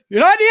fired.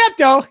 You're not yet,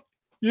 though.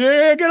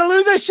 You're going to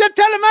lose a shit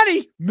ton of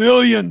money.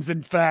 Millions,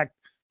 in fact.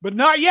 But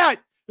not yet.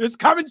 It's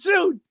coming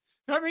soon.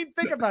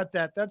 Think about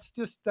that. That's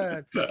just,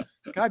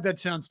 God, that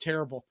sounds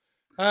terrible.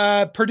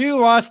 Purdue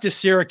lost to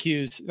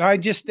Syracuse.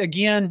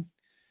 Again,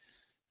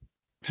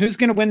 who's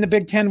going to win the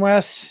Big Ten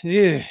West?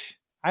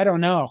 I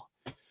don't know.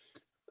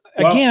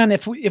 Again,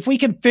 if we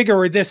can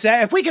figure this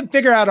out, if we can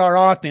figure out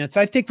our offense,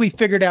 I think we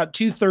figured out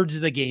 2/3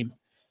 of the game.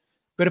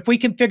 But if we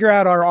can figure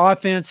out our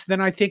offense, then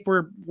I think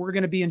we're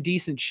going to be in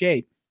decent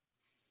shape.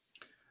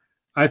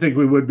 I think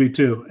we would be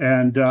too.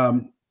 And,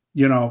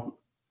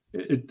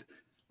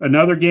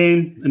 another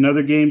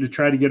game to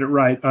try to get it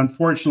right.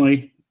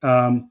 Unfortunately,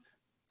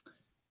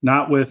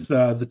 not with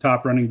the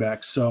top running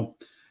backs. So,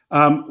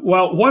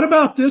 well, what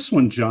about this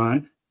one,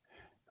 John?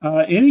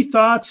 Any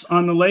thoughts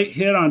on the late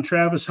hit on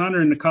Travis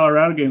Hunter in the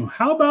Colorado game?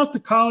 How about the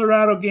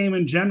Colorado game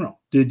in general?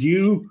 Did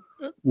you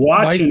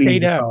watch any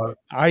of Colorado?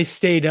 I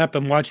stayed up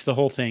and watched the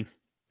whole thing.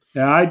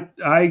 Yeah,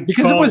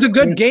 because it was a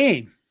good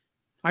game.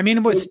 I mean,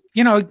 it was,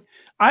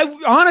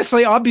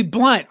 I'll be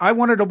blunt. I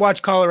wanted to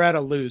watch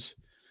Colorado lose,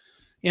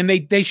 and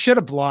they should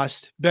have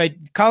lost, but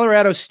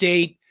Colorado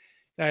State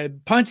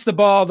punched the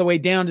ball all the way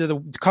down to the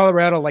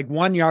Colorado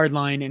 1 yard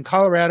line, and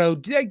Colorado,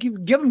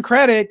 give them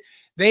credit.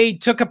 They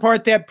took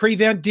apart that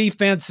prevent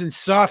defense in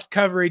soft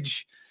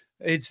coverage.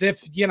 It's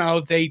if,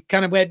 they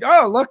kind of went,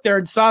 oh, look, they're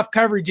in soft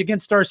coverage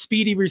against our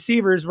speedy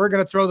receivers. We're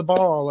going to throw the ball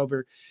all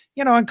over,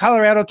 and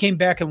Colorado came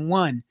back and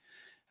won.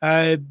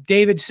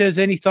 David says,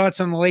 any thoughts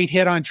on the late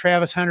hit on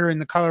Travis Hunter in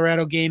the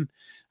Colorado game?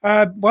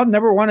 Well,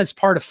 number one, it's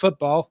part of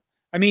football.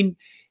 I mean,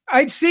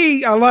 I'd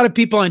see a lot of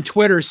people on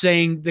Twitter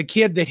saying the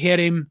kid that hit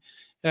him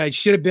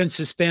should have been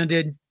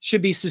suspended,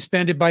 should be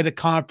suspended by the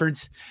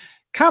conference.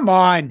 Come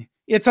on.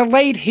 It's a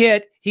late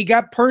hit. He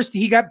got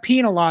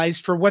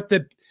penalized for what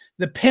the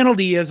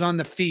penalty is on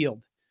the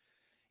field.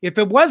 If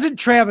it wasn't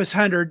Travis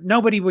Hunter,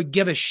 nobody would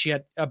give a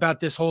shit about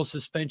this whole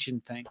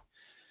suspension thing.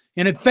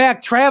 And in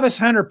fact, Travis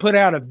Hunter put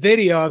out a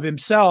video of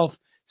himself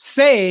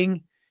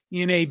saying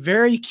in a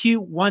very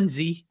cute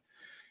onesie,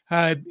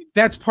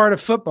 that's part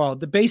of football.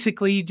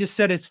 Basically, he just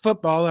said it's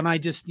football, and I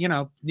just,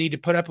 need to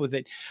put up with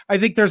it. I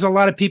think there's a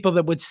lot of people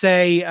that would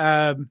say,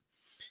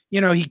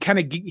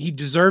 he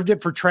deserved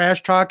it for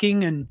trash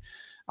talking. And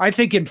I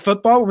think in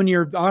football, when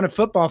you're on a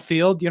football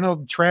field,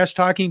 trash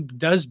talking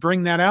does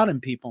bring that out in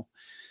people.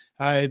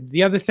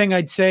 The other thing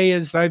I'd say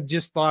is I've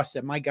just lost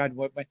it. My God,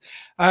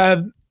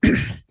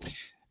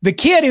 the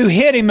kid who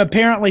hit him,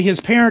 apparently his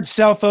parents'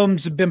 cell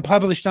phones have been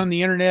published on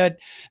the internet.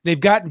 They've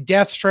gotten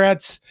death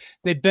threats.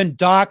 They've been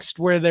doxxed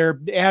where their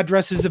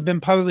addresses have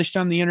been published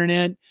on the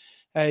internet.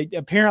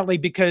 Apparently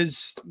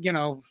because,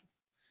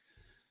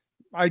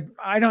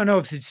 I don't know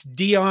if it's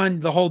the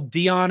whole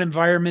Dion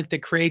environment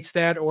that creates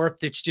that, or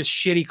if it's just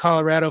shitty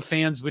Colorado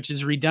fans, which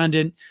is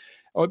redundant.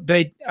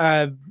 But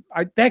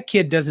that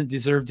kid doesn't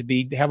deserve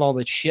to have all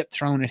that shit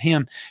thrown at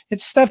him.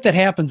 It's stuff that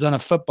happens on a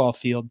football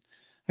field.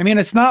 I mean,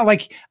 it's not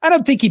like, I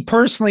don't think he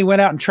personally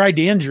went out and tried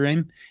to injure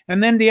him.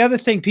 And then the other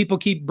thing people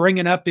keep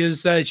bringing up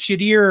is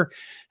Shadir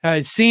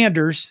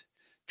Sanders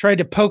tried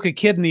to poke a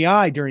kid in the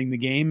eye during the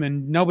game,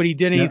 and nobody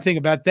did anything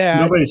about that.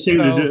 Nobody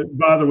seemed to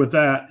bother with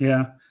that.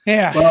 Yeah.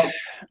 Yeah. Well,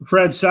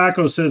 Fred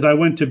Sacco says, I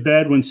went to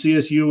bed when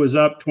CSU was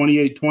up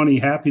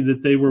 28-20, happy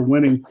that they were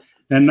winning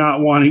and not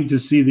wanting to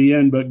see the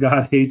end, but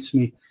God hates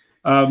me.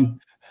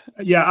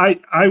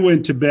 I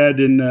went to bed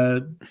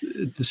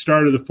at the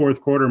start of the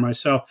fourth quarter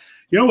myself.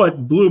 You know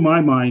what blew my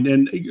mind?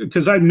 And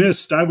because I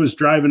was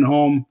driving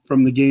home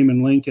from the game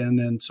in Lincoln,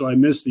 and so I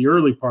missed the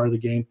early part of the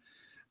game.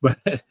 But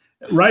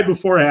right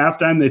before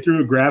halftime, they threw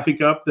a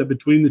graphic up that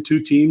between the two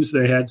teams,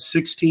 they had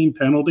 16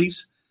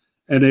 penalties,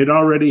 and they'd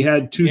already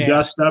had two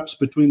dust-ups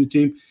between the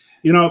team.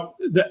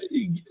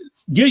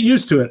 Get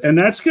used to it. And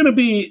that's going to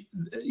be,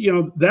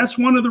 that's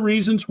one of the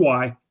reasons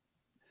why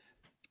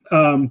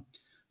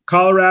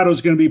Colorado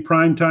is going to be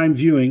primetime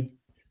viewing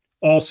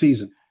all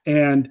season.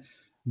 And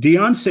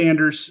Deion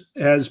Sanders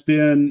has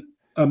been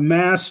a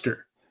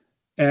master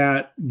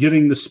at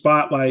getting the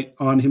spotlight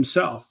on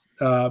himself.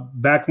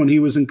 Back when he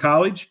was in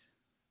college,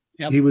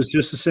 he was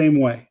just the same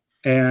way.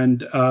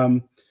 And,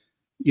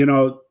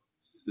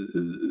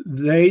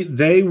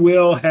 they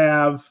will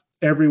have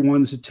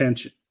everyone's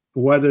attention,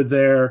 whether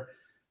they're,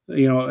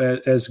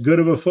 as good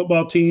of a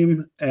football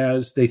team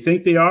as they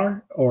think they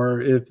are, or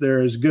if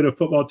they're as good a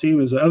football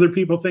team as other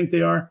people think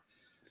they are.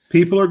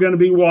 People are going to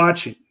be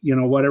watching,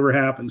 whatever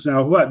happens.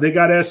 Now, they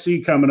got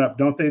SC coming up,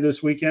 don't they,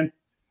 this weekend?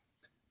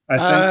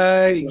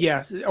 I think.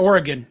 Yeah,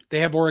 Oregon. They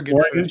have Oregon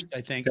first,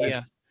 I think. Okay.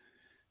 Yeah.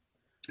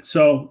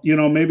 So,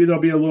 maybe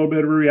there'll be a little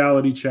bit of a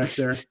reality check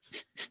there.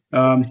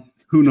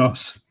 Who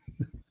knows?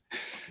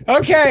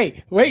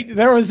 Okay. Wait,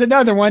 there was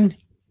another one.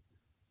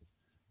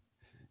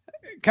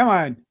 Come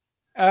on.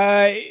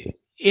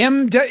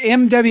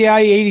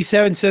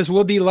 MWI87 says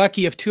we'll be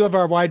lucky if two of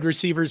our wide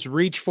receivers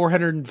reach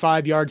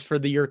 405 yards for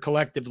the year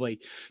collectively.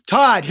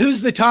 Todd,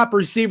 who's the top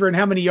receiver and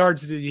how many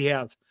yards did he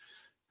have?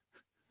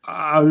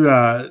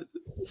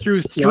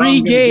 Through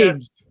three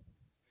games.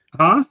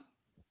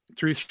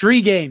 Through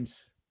 3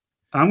 games.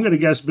 I'm going to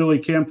guess Billy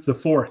Kemp the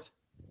fourth.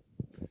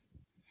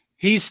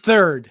 He's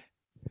third.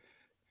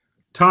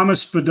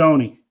 Thomas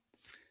Fedoni.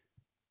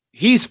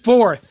 He's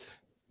fourth.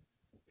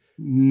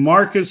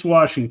 Marcus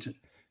Washington.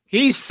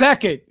 He's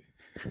second.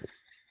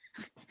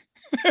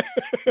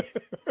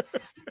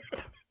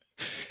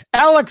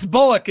 Alex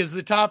Bullock is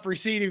the top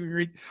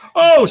receiver.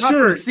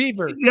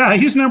 Receiver. Yeah,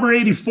 he's number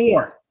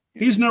 84.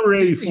 He's number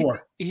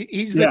 84.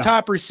 He's the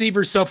top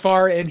receiver so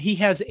far, and he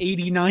has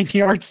 89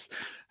 yards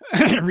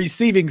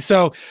receiving.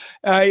 So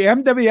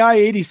MWI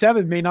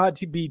 87 may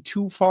not be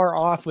too far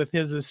off with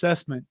his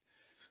assessment.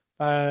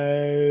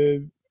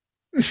 Minnie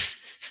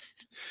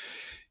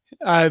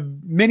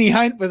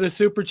Hunt with a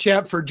super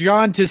chat for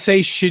John to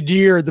say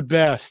Shadir the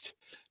best.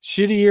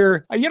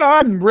 Shadir,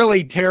 I'm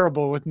really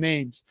terrible with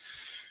names.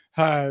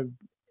 Did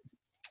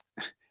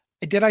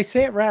I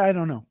say it right? I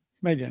don't know.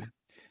 Maybe I didn't.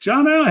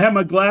 John, I don't have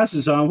my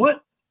glasses on.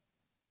 What?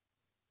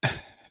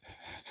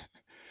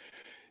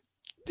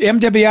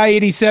 MWI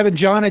 87,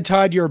 John and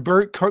Todd, you're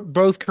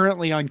both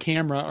currently on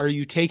camera. Are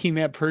you taking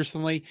that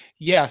personally?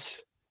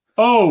 Yes.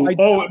 Oh,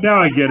 now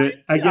I get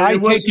it. I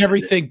take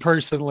everything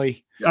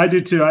personally. I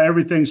do too.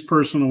 Everything's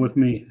personal with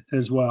me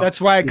as well.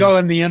 That's why I go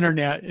on the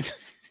internet.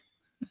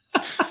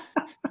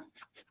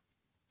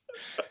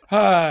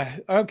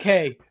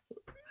 Okay.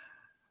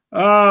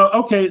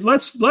 Okay.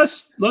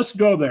 Let's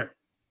go there.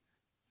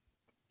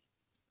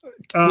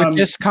 With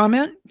this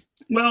comment?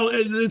 Well,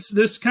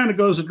 this kind of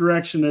goes a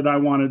direction that I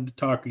wanted to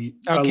talk a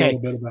little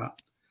bit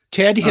about.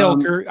 Ted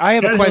Hilker, I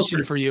have a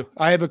question for you.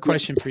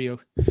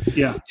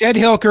 Yeah. Ted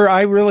Hilker,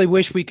 I really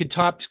wish we could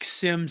talk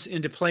Sims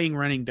into playing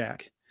running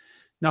back.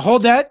 Now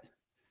hold that.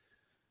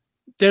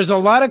 There's a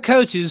lot of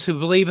coaches who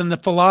believe in the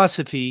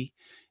philosophy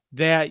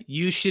that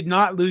you should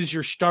not lose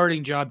your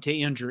starting job to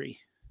injury.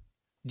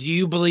 Do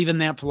you believe in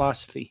that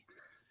philosophy?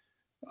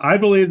 I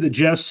believe that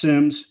Jeff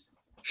Sims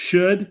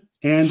should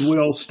and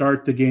will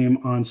start the game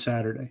on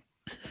Saturday.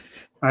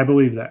 I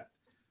believe that.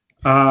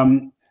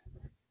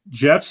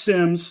 Jeff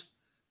Sims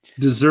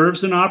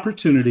deserves an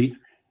opportunity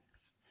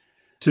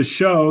to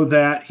show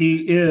that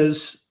he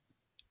is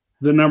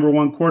the number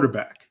one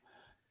quarterback.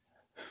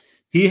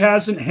 He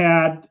hasn't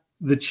had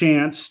the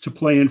chance to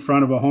play in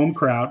front of a home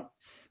crowd.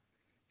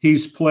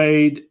 He's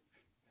played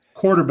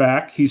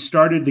quarterback. He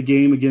started the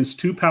game against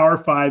 2 Power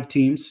 5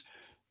 teams.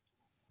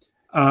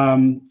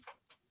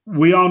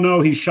 We all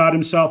know he shot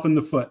himself in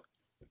the foot.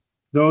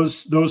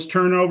 Those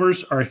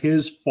turnovers are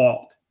his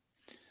fault.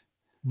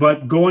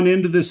 But going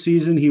into this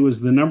season, he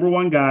was the number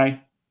one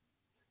guy,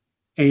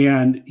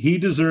 and he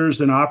deserves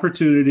an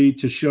opportunity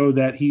to show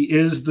that he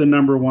is the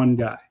number one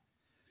guy.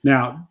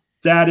 Now,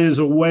 that is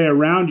a way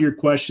around your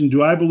question.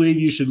 Do I believe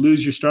you should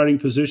lose your starting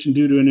position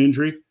due to an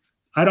injury?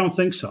 I don't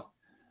think so.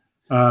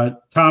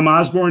 Tom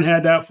Osborne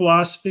had that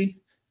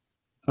philosophy,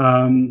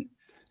 and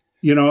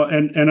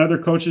other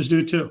coaches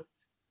do too.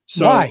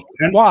 So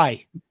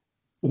Why?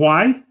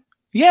 Why?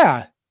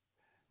 Yeah.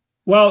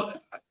 Well,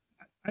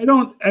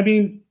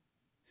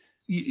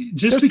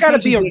 There's got to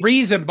be a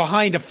reason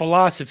behind a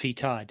philosophy,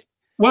 Todd.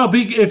 Well,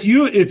 if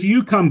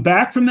you come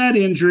back from that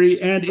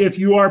injury, and if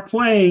you are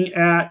playing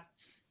at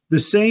the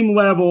same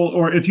level,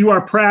 or if you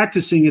are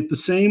practicing at the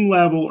same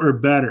level or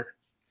better,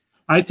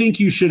 I think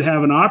you should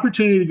have an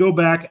opportunity to go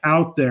back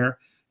out there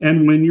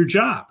and win your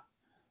job.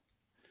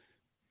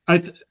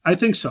 I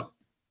think so.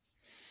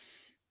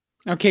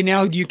 Okay,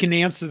 now you can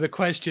answer the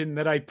question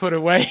that I put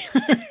away.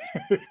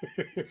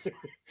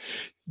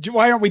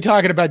 Why aren't we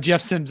talking about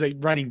Jeff Sims, a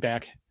running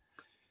back?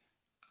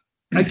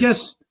 I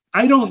guess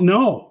I don't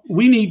know.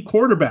 We need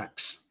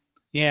quarterbacks.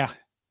 Yeah.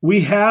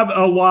 We have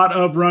a lot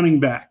of running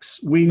backs.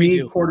 We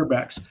need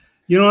quarterbacks.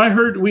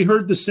 We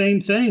heard the same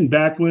thing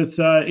back with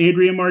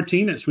Adrian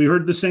Martinez. We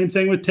heard the same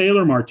thing with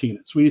Taylor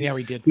Martinez. We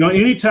did.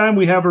 Anytime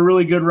we have a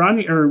really good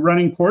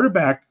running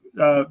quarterback,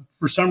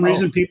 for some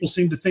reason, people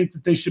seem to think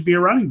that they should be a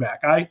running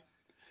back.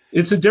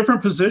 It's a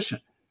different position.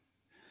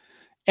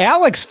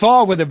 Alex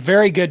Fall with a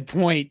very good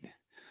point.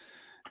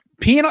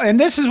 And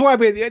this is why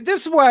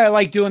I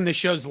like doing the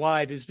shows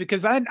live, is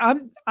because I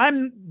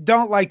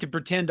don't like to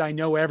pretend I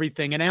know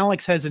everything. And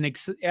Alex has a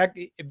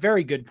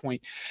very good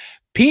point.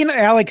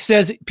 Alex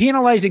says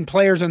penalizing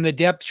players on the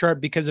depth chart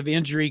because of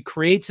injury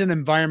creates an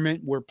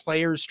environment where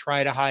players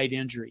try to hide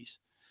injuries.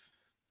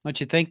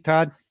 What you think,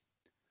 Todd?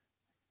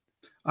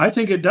 I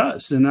think it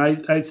does, and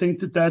I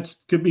think that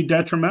could be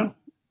detrimental.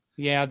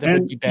 Yeah, that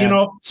would be bad.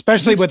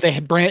 Especially with the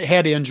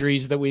head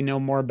injuries that we know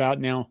more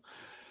about now.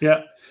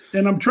 Yeah.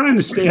 And I'm trying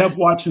to stay up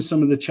watching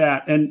some of the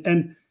chat.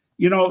 And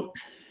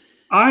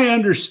I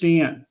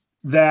understand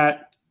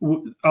that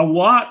a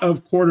lot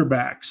of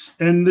quarterbacks,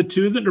 and the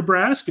 2 that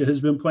Nebraska has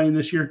been playing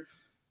this year,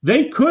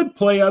 they could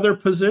play other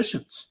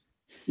positions.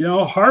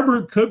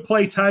 Harvard could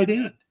play tight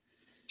end.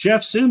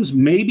 Jeff Sims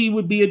maybe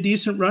would be a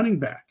decent running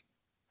back.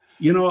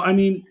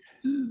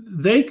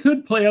 They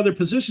could play other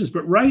positions,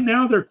 but right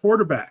now they're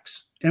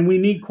quarterbacks, and we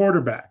need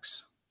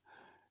quarterbacks.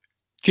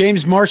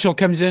 James Marshall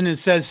comes in and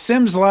says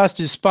Sims lost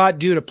his spot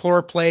due to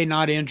poor play,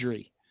 not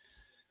injury.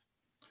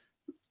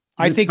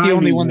 I think the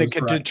only one that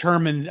could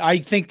determine, I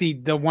think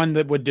the one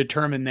that would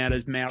determine that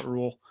is Matt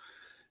Rule.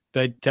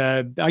 But,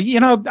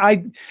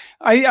 I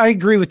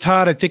agree with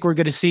Todd. I think we're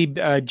going to see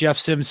Jeff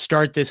Sims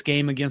start this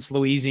game against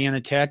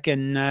Louisiana Tech,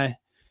 and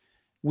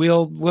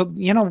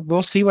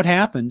we'll see what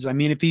happens. I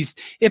mean, if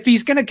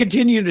he's going to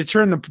continue to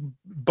turn the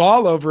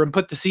ball over and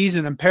put the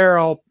season in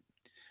peril,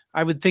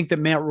 I would think that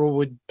Matt Rule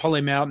would pull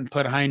him out and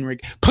put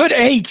Heinrich. Put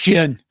H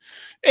in.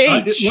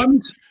 H.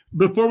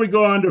 Before we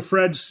go on to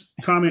Fred's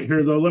comment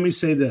here, though, let me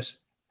say this.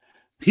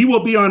 He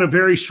will be on a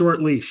very short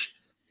leash.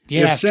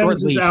 Yeah, if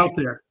Sims is out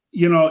there,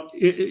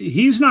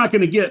 he's not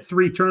going to get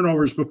 3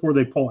 turnovers before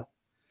they pull him.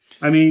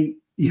 I mean,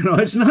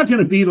 it's not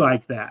going to be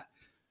like that.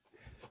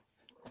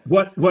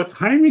 What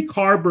Heinrich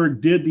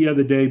Harburg did the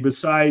other day,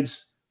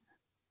 besides,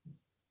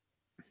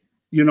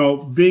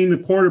 being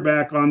the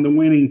quarterback on the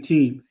winning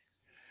team,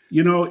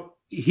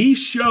 he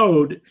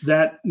showed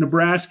that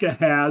Nebraska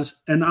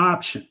has an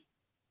option.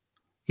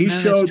 He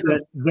showed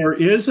that there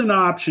is an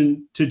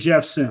option to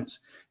Jeff Sims.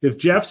 If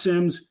Jeff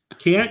Sims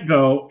can't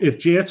go, if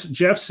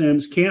Jeff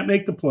Sims can't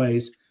make the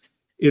plays,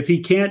 if he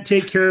can't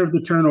take care of the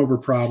turnover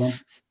problem,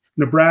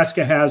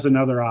 Nebraska has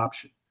another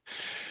option.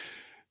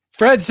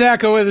 Fred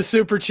Sacco with a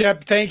super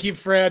chat. Thank you,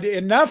 Fred.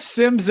 Enough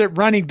Sims at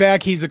running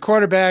back. He's a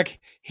quarterback.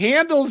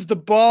 Handles the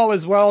ball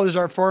as well as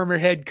our former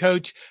head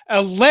coach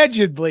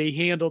allegedly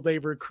handled a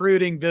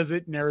recruiting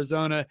visit in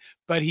Arizona,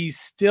 but he's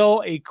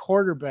still a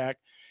quarterback.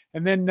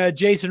 And then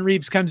Jason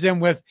Reeves comes in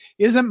with,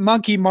 isn't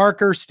Monkey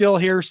Marker still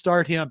here?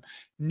 Start him.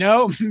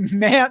 No,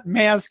 Matt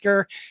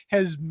Masker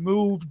has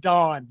moved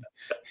on.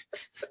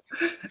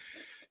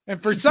 And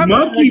for some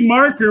Monkey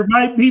Marker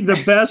might be the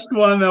best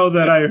one, though,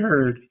 that I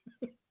heard.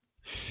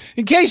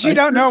 In case you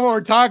don't know what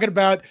we're talking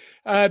about,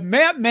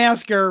 Matt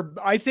Masker,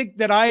 I think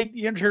that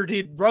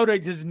he wrote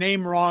his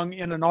name wrong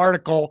in an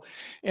article.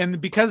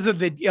 And because of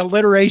the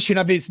alliteration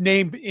of his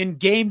name in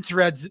game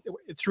threads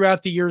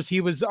throughout the years he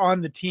was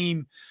on the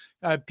team,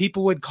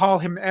 people would call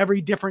him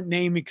every different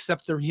name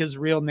except his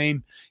real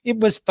name. It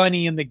was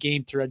funny in the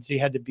game threads. He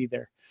had to be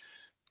there.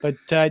 But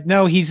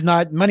no, he's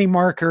not. Money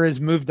Marker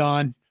has moved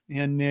on,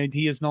 and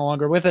he is no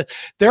longer with us.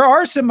 There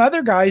are some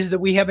other guys that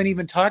we haven't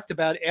even talked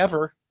about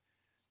ever.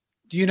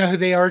 Do you know who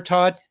they are,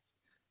 Todd?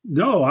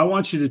 No, I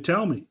want you to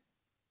tell me.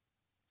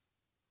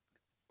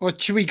 Well,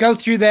 should we go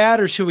through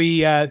that, or should we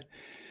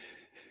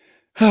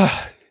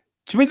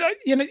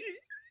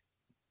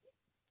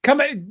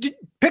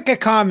pick a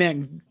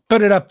comment,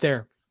 put it up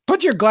there.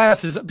 Put your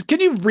glasses up.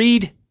 Can you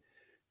read?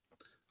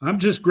 I'm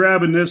just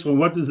grabbing this one.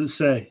 What does it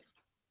say?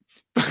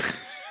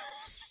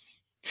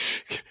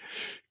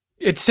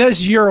 It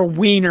says you're a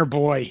wiener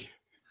boy.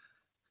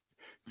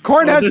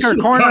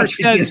 Cornhusker Corner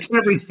says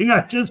everything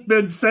I've just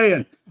been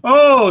saying.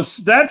 Oh,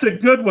 that's a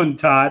good one,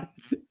 Todd.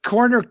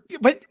 Corner,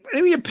 but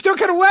you took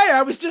it away.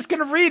 I was just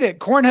going to read it.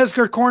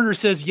 Cornhusker Corner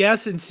says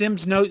yes, and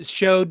Sims notes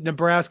showed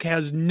Nebraska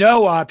has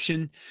no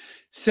option.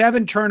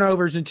 7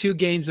 turnovers in 2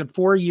 games and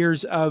 4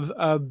 years of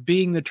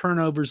being the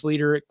turnovers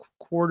leader at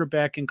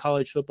quarterback in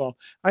college football.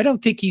 I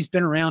don't think he's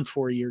been around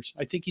 4 years.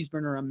 I think he's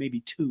been around maybe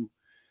 2.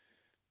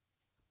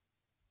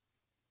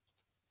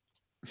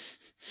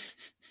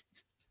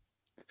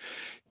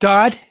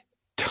 Todd,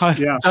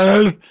 yeah.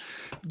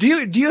 Do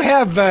you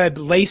have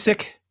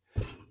LASIK?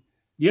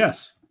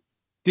 Yes.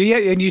 Do you?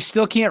 And you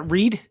still can't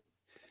read?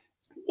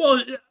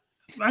 Well,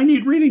 I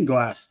need reading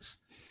glasses.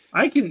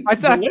 I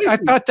thought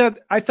the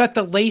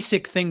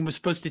LASIK thing was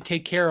supposed to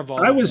take care of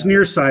all. I was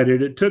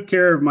nearsighted. It took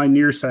care of my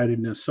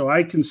nearsightedness, so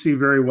I can see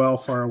very well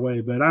far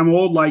away. But I'm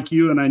old like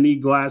you, and I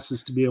need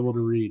glasses to be able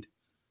to read.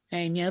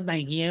 I know,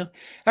 thank you.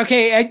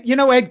 Okay,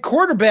 at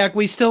quarterback,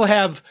 we still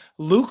have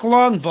Luke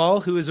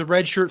Longval, who is a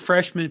redshirt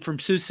freshman from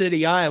Sioux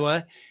City,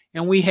 Iowa,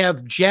 and we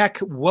have Jack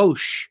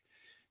Wosh,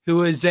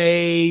 who is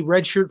a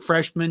redshirt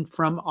freshman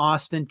from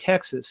Austin,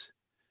 Texas.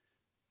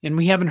 And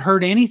we haven't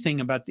heard anything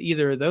about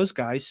either of those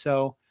guys.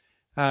 So,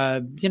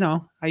 maybe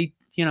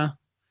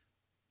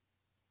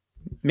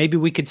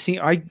we could see.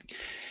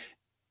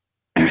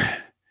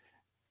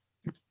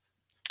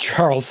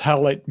 Charles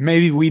Hallett,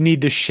 maybe we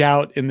need to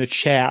shout in the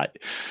chat.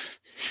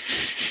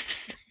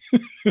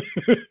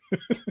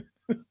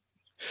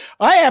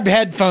 I have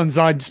headphones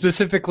on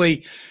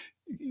specifically.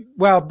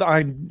 Well,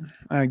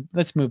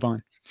 let's move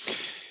on.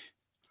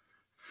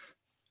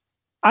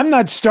 I'm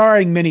not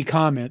starring many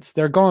comments.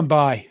 They're going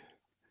by.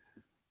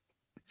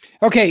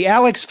 Okay,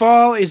 Alex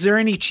Fall, is there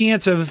any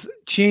chance of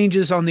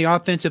changes on the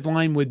offensive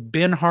line with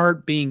Ben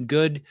Hart being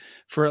good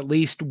for at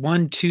least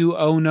 1-2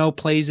 oh-no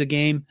plays a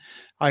game?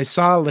 I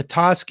saw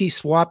Latoski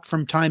swapped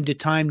from time to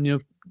time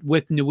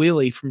with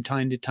Newili from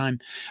time to time.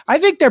 I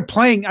think they're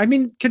playing. I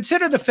mean,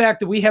 consider the fact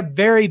that we have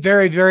very,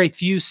 very, very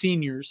few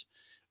seniors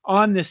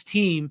on this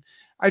team.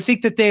 I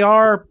think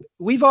that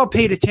we've all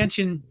paid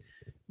attention.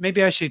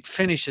 Maybe I should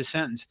finish a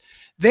sentence.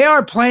 They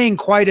are playing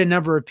quite a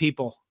number of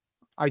people,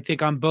 I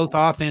think, on both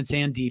offense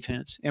and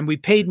defense. And we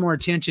paid more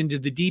attention to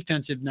the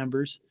defensive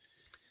numbers.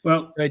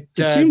 Well, it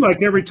seemed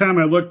like every time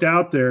I looked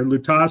out there,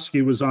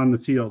 Lutowski was on the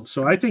field.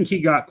 So I think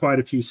he got quite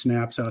a few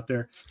snaps out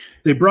there.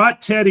 They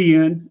brought Teddy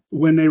in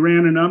when they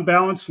ran an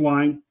unbalanced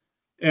line.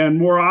 And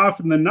more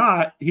often than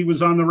not, he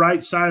was on the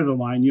right side of the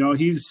line. I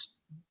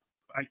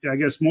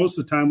guess most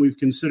of the time we've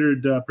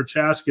considered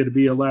Prochaska to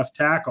be a left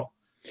tackle.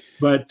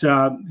 But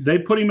they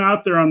put him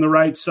out there on the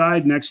right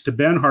side next to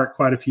Ben Hart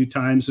quite a few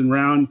times and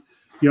ran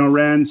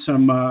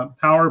some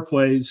power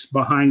plays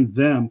behind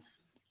them.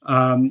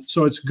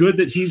 So it's good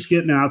that he's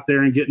getting out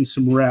there and getting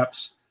some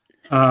reps.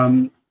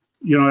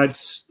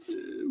 It's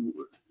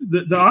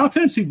the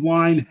offensive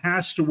line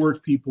has to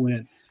work people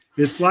in.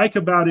 It's like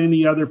about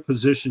any other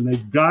position.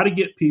 They've got to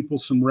get people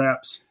some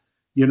reps.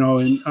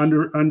 in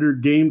under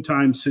game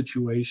time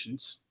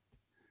situations.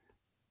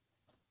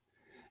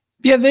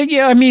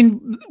 Yeah, I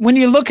mean, when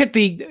you look at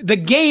the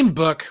game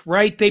book,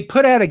 right? They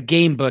put out a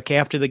game book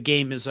after the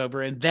game is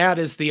over, and that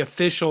is the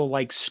official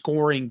like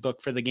scoring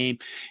book for the game.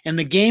 And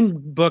the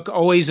game book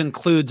always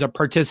includes a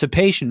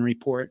participation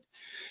report.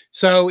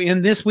 So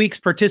in this week's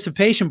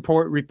participation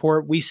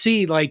report, we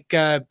see like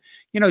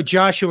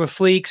Joshua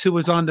Fleeks, who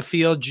was on the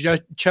field,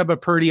 Chubba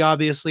Purdy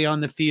obviously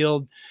on the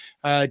field,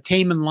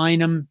 Taman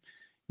Lynham,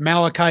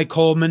 Malachi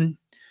Coleman,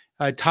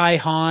 Ty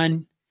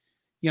Hahn.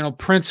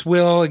 Prince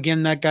Will,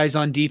 again, that guy's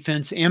on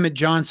defense. Emmett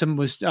Johnson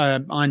was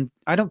on.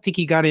 I don't think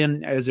he got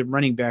in as a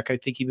running back. I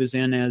think he was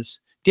in as.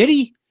 Did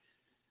he?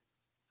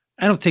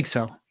 I don't think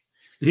so.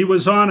 He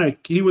was on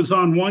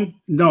one.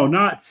 No,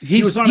 not.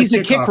 He's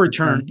a kick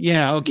return.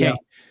 Yeah. Okay.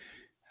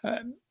 Yeah.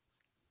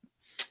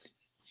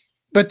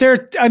 But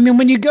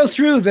when you go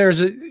through,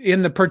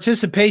 in the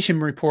participation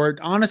report,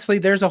 honestly,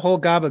 there's a whole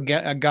gob of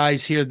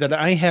guys here that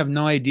I have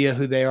no idea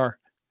who they are,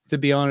 to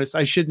be honest.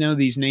 I should know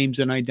these names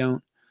and I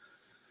don't.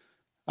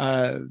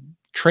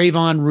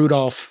 Trayvon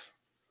Rudolph,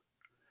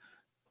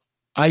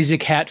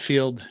 Isaac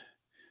Hatfield,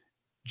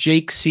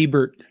 Jake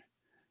Siebert,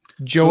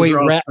 Joey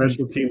Ratton.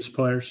 Special teams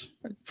players.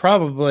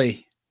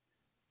 Probably.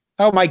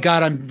 Oh my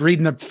God, I'm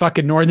reading the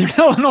fucking Northern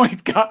Illinois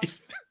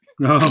guys.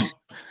 No.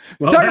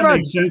 Well, talking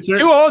about too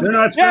old. They're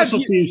not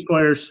special teams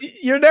players.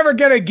 You're never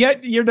gonna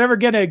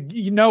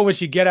know what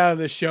you get out of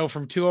this show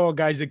from two old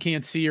guys that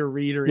can't see or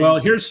read or well,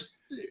 anything.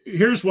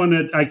 Here's one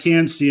that I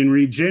can see and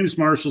read. James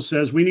Marshall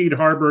says, we need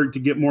Harburg to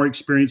get more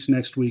experience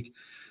next week.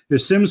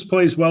 If Sims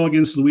plays well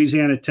against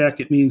Louisiana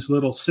Tech, it means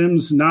little.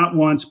 Sims not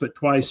once but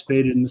twice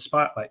faded in the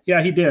spotlight.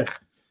 Yeah, he did.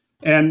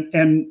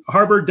 And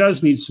Harburg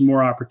does need some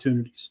more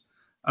opportunities.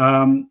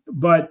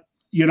 But,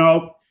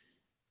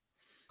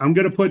 I'm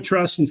going to put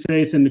trust and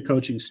faith in the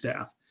coaching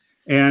staff.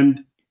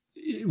 And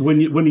when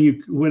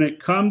it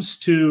comes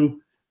to,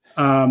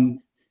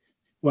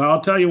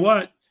 I'll tell you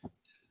what,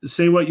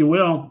 say what you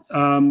will.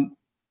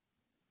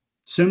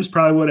 Sims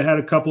probably would have had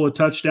a couple of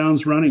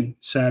touchdowns running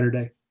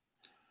Saturday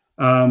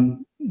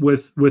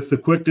with the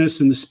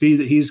quickness and the speed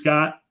that he's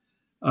got,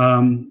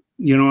 on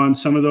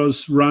some of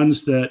those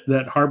runs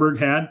that Harburg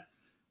had.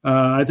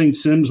 I think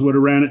Sims would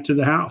have ran it to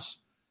the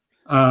house.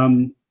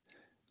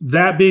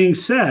 That being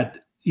said,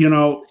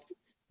 I'm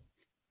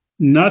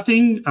not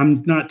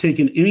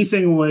taking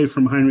anything away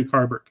from Heinrich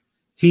Harburg.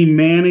 He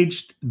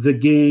managed the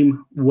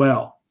game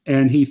well,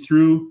 and he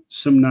threw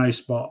some nice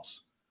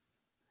balls.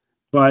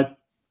 But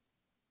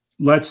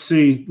let's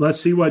see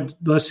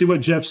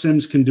what Jeff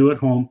Sims can do at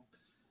home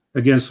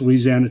against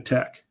Louisiana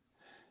Tech.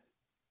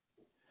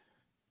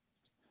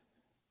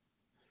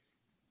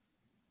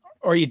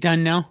 Are you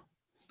done now?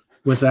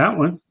 With that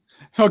one.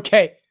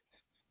 Okay.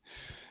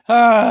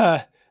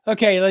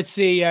 Okay, let's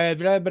see. You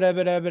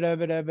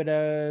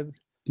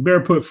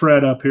better put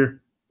Fred up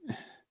here.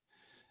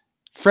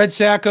 Fred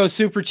Sacco,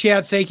 super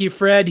chat. Thank you,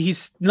 Fred.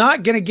 He's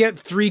not going to get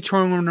 3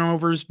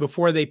 turnovers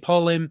before they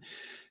pull him.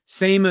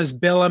 Same as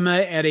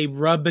Bellama at a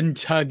rub and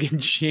tug in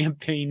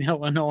Champaign,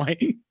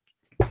 Illinois.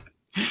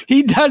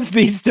 He does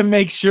these to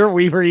make sure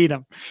we read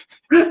them.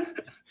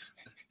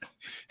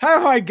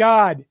 Oh, my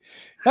God.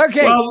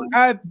 Okay. Well,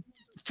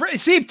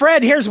 see,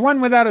 Fred, here's one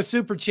without a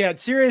super chat.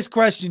 Serious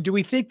question. Do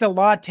we think the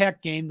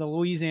the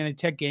Louisiana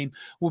Tech game,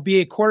 will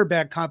be a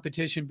quarterback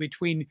competition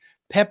between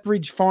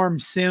Pepperidge Farm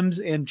Sims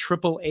and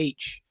Triple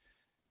H?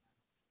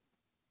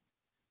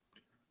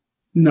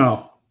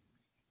 No.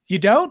 You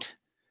don't?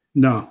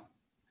 No.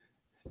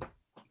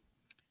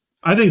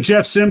 I think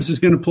Jeff Sims is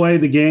going to play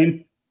the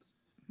game,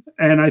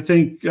 and I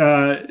think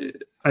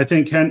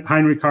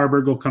Heinrich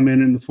Harburg will come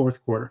in the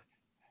fourth quarter.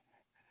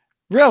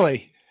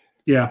 Really?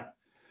 Yeah.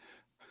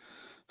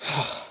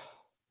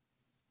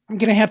 I'm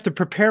going to have to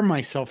prepare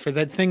myself for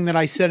that thing that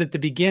I said at the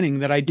beginning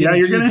that I didn't. Yeah,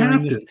 you're going to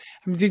have to.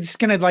 I'm just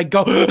going to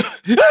go, the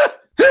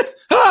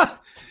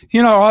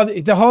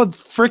whole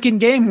freaking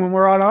game when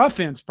we're on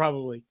offense,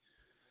 probably.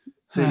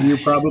 You're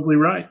probably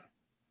right.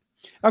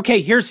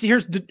 Okay,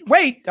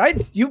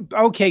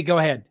 okay, go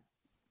ahead.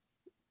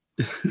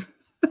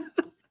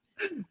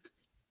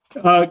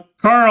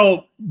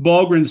 Carl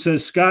Balgren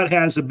says Scott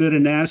has a bit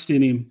of nasty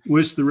in him.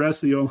 Wish the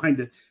rest of the O-line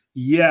did.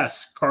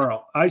 Yes,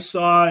 Carl. I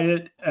saw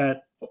it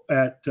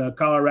at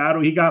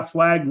Colorado. He got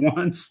flagged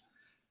once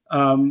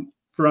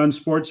for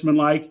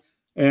unsportsmanlike,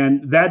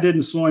 and that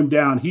didn't slow him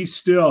down. He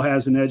still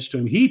has an edge to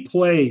him. He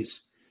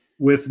plays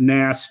with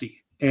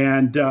nasty.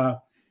 And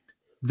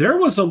there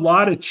was a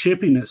lot of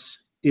chippiness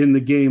in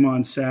the game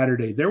on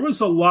Saturday. There was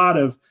a lot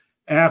of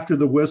after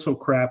the whistle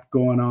crap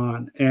going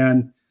on.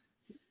 And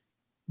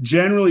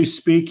generally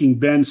speaking,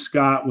 Ben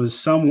Scott was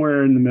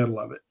somewhere in the middle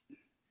of it.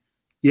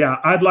 Yeah,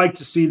 I'd like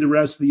to see the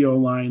rest of the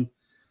O-line,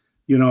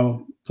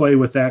 play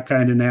with that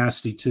kind of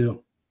nasty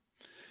too.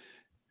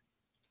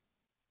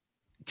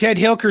 Ted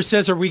Hilker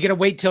says, are we going to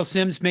wait till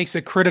Sims makes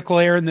a critical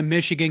error in the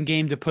Michigan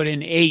game to put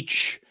in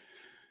H?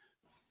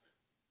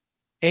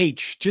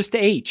 Just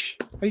H.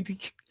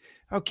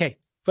 Okay.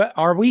 But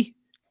are we,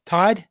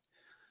 Todd?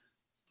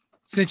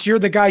 Since you're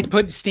the guy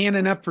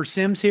standing up for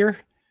Sims here?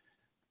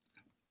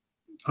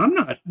 I'm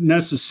not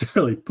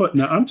necessarily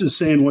I'm just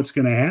saying what's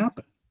going to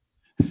happen.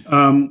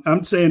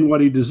 I'm saying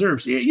what he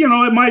deserves. You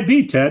know, it might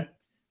be, Ted.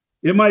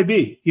 It might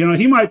be. You know,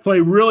 he might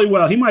play really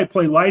well. He might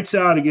play lights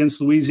out against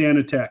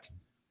Louisiana Tech.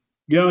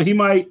 You know, he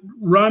might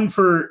run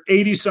for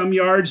 80-some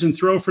yards and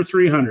throw for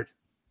 300.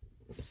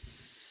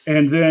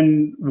 And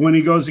then when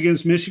he goes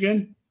against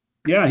Michigan,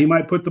 yeah, he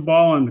might put the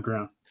ball on the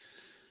ground.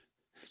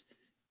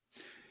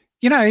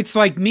 You know, it's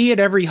like me at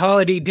every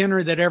holiday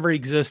dinner that ever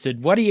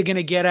existed. What are you going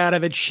to get out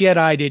of it? Shit,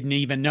 I didn't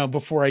even know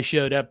before I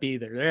showed up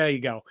either. There you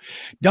go.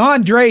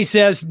 Don Dre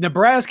says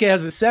Nebraska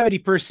has a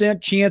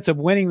 70% chance of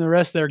winning the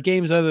rest of their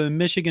games other than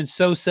Michigan.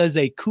 So says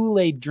a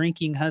Kool-Aid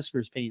drinking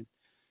Huskers fan.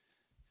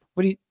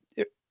 What do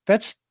you,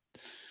 that's,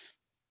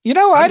 you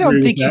know, I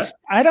don't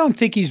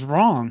think he's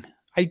wrong.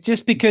 I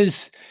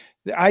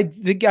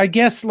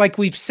guess like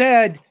we've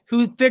said,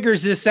 who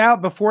figures this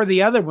out before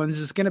the other ones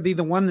is going to be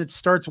the one that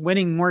starts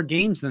winning more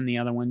games than the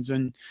other ones.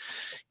 And,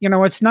 you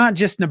know, it's not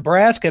just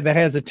Nebraska that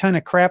has a ton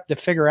of crap to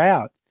figure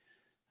out.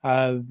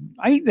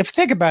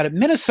 Think about it,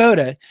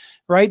 Minnesota,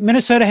 right?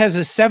 Minnesota has a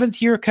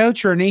 7th-year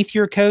coach or an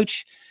 8th-year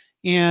coach,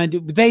 and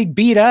they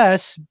beat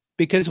us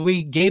because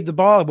we gave the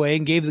ball away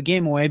and gave the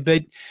game away.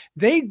 But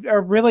they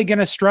are really going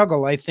to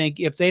struggle, I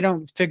think, if they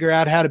don't figure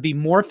out how to be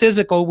more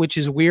physical, which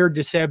is weird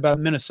to say about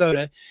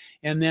Minnesota.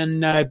 And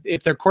then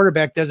if their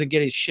quarterback doesn't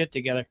get his shit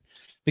together,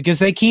 because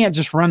they can't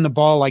just run the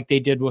ball like they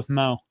did with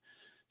Mo.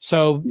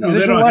 So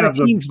there's a lot of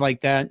teams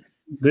like that.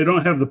 They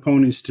don't have the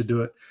ponies to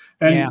do it.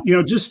 And, you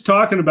know, just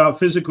talking about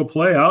physical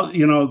play,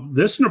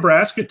 this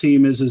Nebraska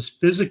team is as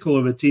physical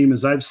of a team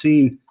as I've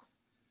seen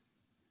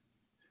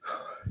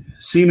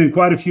in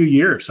quite a few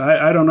years.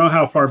 I don't know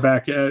how far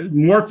back.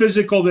 More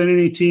physical than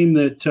any team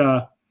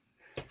that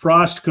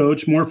Frost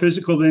coach, more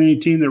physical than any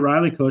team that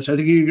Riley coached. I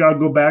think you got to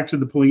go back to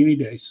the Pelini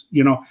days,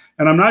 you know.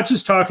 And I'm not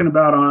just talking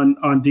about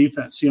on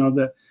defense. You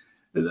know,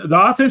 the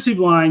offensive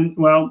line.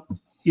 Well,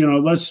 you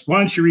know, why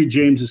don't you read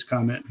James's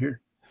comment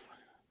here?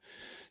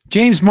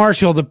 James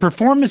Marshall, the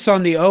performance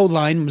on the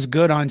O-line was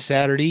good on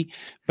Saturday,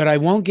 but I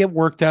won't get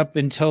worked up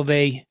until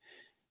they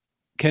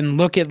can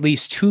look at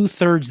least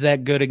 2/3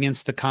 that good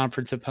against the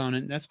conference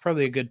opponent. That's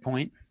probably a good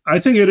point. I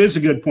think it is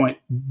a good point.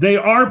 They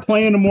are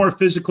playing a more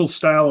physical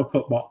style of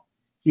football.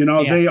 You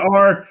know, they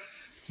are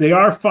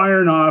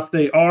firing off.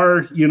 They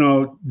are, you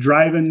know,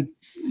 driving,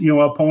 you know,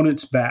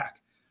 opponents back.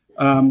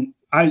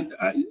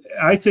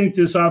 I think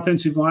this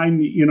offensive line,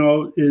 you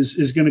know,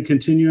 is going to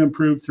continue to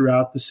improve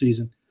throughout the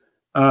season.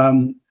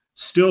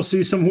 Still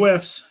see some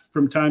whiffs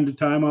from time to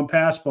time on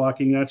pass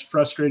blocking. That's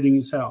frustrating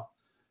as hell.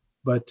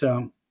 But,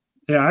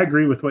 yeah, I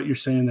agree with what you're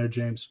saying there,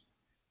 James.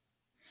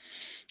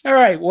 All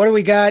right, what do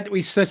we got?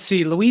 Let's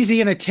see.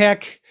 Louisiana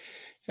Tech,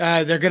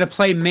 they're going to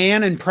play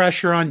man and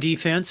pressure on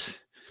defense,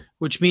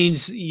 which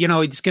means, you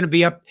know, it's going to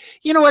be up.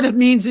 You know what it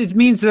means? It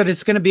means that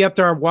it's going to be up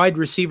to our wide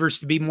receivers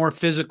to be more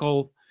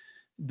physical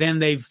than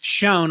they've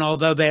shown,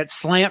 although that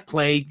slant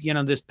play, you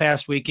know, this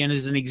past weekend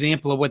is an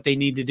example of what they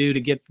need to do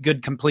to get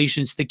good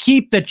completions, to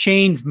keep the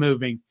chains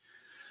moving.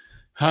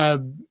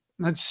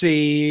 Let's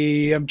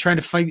see. I'm trying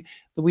to find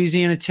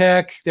Louisiana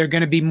Tech. They're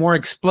going to be more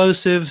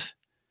explosive.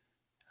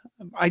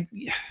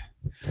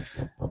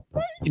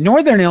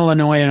 Northern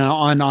Illinois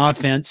on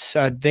offense,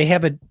 they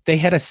had a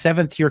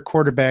 7th-year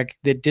quarterback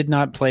that did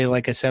not play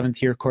like a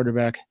 7th-year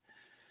quarterback.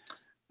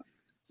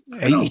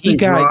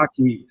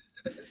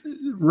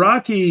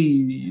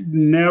 Rocky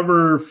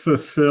never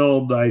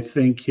fulfilled, I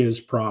think, his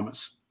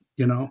promise.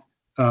 You know,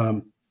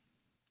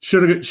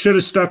 should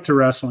have stuck to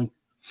wrestling.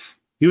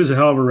 He was a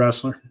hell of a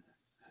wrestler.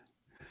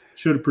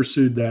 Should have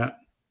pursued that.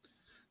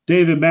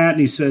 David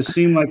Matney says,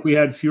 seemed like we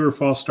had fewer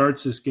false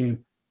starts this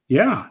game.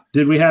 Yeah.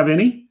 Did we have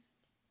any?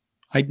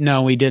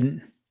 No, we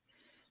didn't.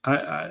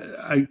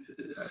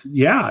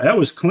 Yeah, that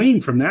was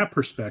clean from that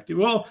perspective.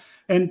 Well,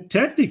 and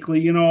technically,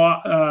 you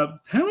know,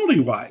 penalty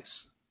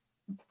wise,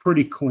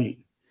 pretty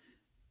clean.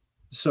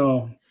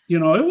 So, you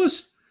know, it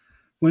was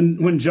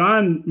when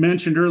John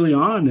mentioned early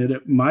on that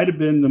it might have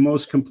been the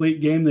most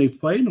complete game they've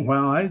played in a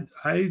while.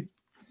 I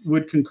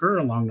would concur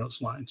along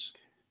those lines.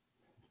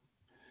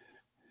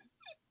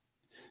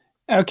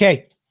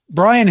 Okay.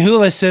 Brian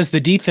Hula says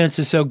the defense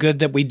is so good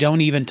that we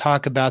don't even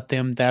talk about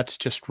them. That's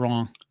just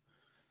wrong.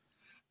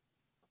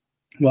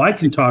 Well, I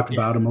can talk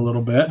about them a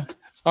little bit.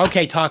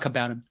 Okay, talk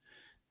about them.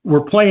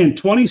 We're playing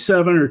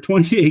 27 or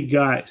 28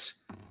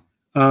 guys.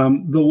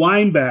 The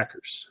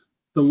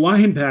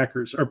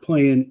linebackers are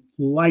playing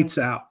lights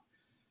out.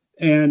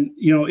 And,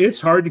 you know, it's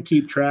hard to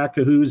keep track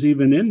of who's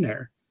even in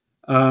there,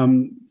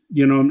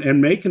 you know,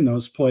 and making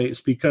those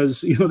plays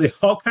because, you know, they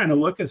all kind of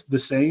look the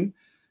same.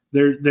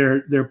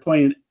 They're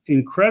playing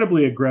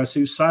incredibly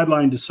aggressive,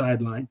 sideline to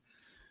sideline.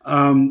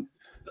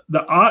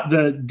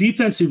 The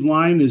defensive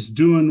line is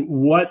doing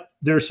what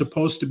they're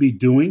supposed to be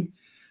doing.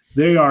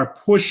 They are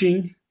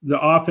pushing the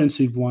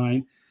offensive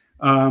line.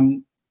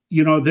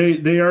 You know,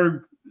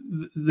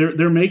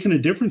 they're making a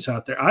difference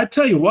out there. I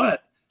tell you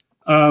what,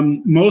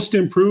 most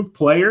improved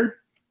player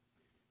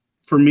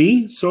for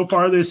me so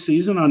far this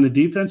season on the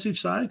defensive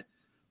side,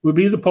 would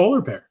be the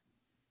polar bear.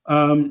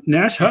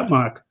 Nash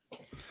Hutmock,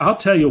 I'll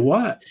tell you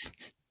what,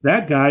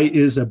 that guy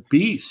is a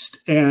beast.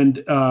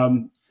 And,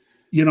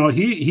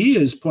 he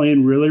is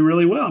playing really,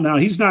 really well. Now,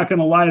 he's not going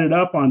to light it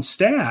up on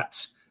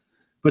stats,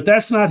 but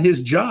that's not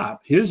his job.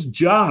 His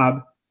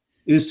job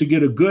is to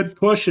get a good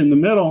push in the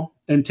middle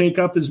and take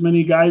up as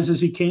many guys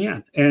as he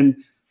can.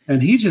 And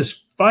he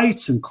just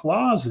fights and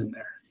claws in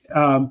there.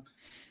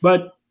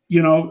 But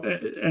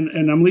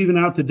I'm leaving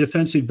out the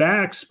defensive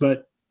backs,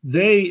 but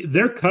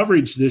their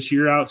coverage this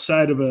year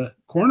outside of a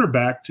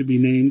cornerback to be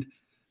named,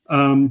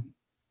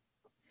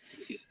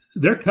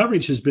 their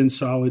coverage has been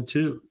solid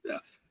too.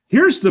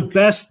 Here's the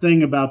best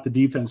thing about the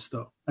defense,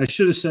 though. I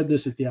should have said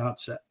this at the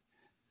outset.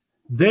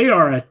 They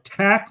are a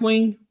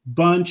tackling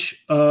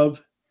bunch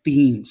of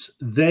fiends.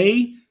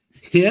 They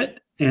hit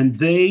and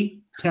they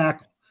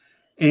tackle.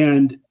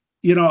 And,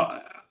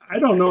 I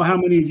don't know how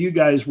many of you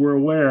guys were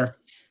aware.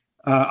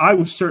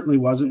 Certainly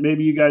wasn't.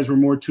 Maybe you guys were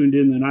more tuned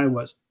in than I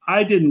was.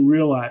 I didn't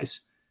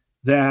realize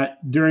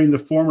that during the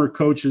former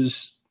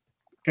coach's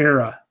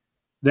era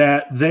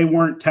that they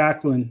weren't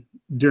tackling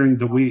during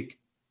the week.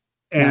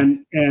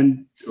 And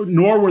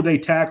nor were they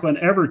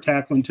ever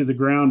tackling to the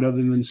ground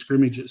other than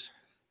scrimmages.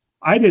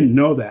 I didn't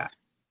know that.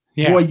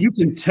 Yeah. Boy, you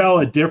can tell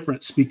a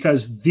difference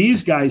because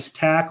these guys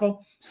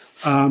tackle.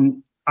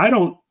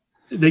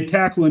 They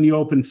tackle in the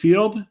open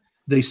field.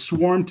 They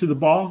swarm to the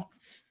ball.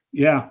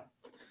 Yeah.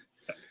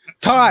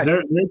 Todd.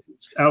 They're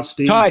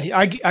outstanding. Todd,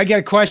 I got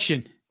a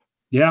question.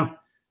 Yeah.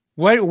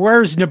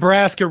 Where's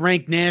Nebraska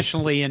ranked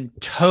nationally in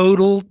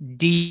total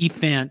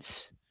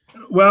defense?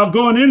 Well,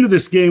 going into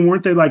this game,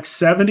 weren't they like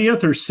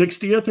 70th or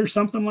 60th or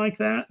something like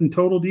that in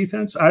total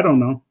defense? I don't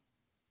know.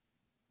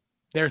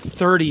 They're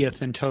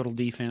 30th in total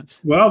defense.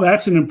 Well,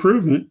 that's an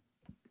improvement.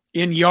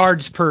 In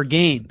yards per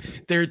game.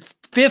 They're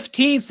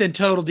 15th in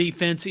total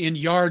defense in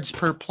yards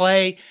per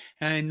play.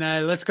 And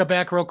let's go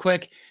back real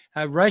quick.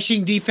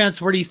 Rushing defense,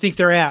 where do you think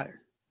they're at?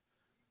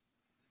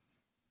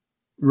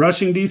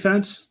 Rushing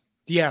defense?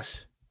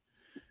 Yes.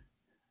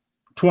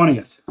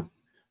 20th.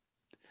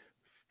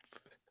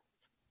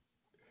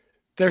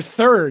 They're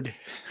third.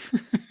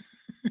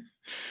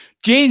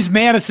 James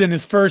Madison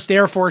is first.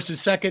 Air Force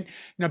is second.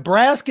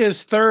 Nebraska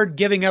is third,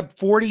 giving up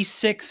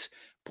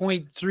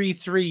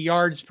 46.33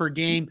 yards per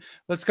game.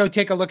 Let's go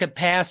take a look at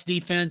pass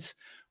defense.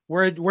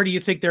 Where do you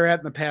think they're at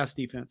in the pass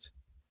defense?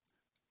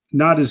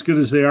 Not as good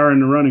as they are in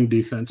the running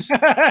defense.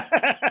 They're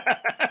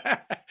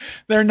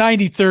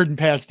 93rd in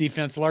pass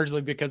defense,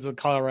 largely because of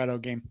the Colorado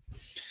game.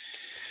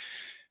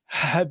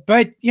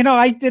 But,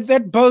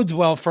 that bodes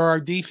well for our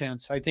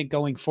defense. I think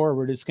going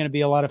forward, it's going to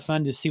be a lot of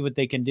fun to see what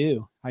they can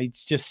do.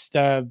 It's just,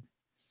 wow.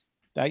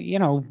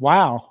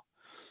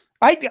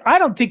 I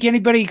don't think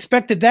anybody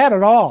expected that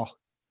at all.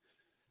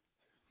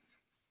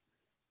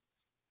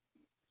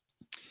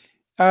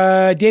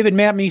 David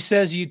Matney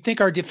says, you'd think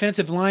our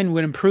defensive line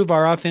would improve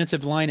our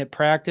offensive line at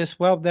practice.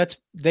 Well,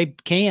 they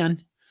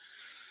can.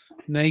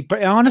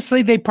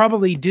 Honestly, they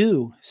probably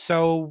do.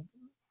 So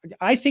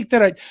I think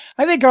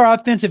our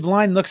offensive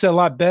line looks a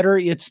lot better.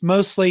 It's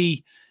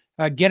mostly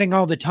getting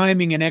all the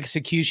timing and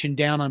execution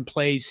down on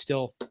plays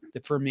still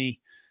for me.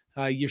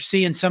 You're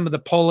seeing some of the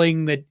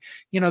pulling that,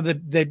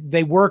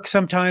 they work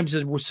sometimes,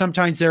 and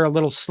sometimes they're a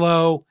little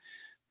slow.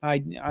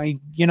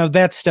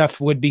 That stuff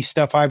would be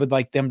stuff I would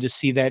like them to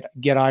see that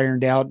get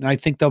ironed out. And I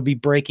think they'll be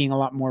breaking a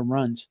lot more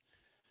runs.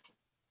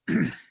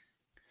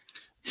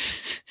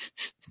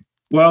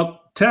 Well,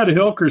 Ted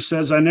Hilker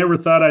says, I never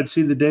thought I'd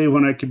see the day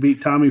when I could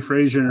beat Tommy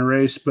Frazier in a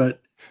race,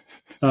 but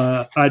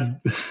I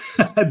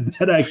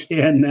bet I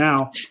can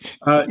now.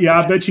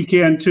 I bet you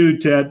can too,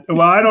 Ted.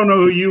 Well, I don't know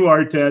who you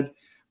are, Ted,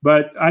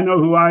 but I know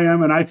who I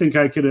am, and I think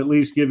I could at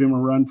least give him a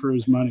run for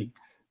his money.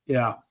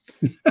 Yeah.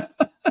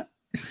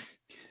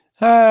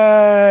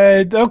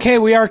 Okay,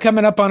 we are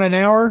coming up on an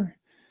hour.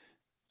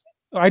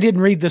 I didn't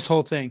read this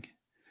whole thing.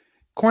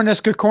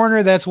 Cornhusker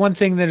Corner, that's one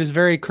thing that is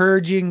very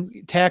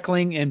encouraging.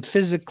 Tackling and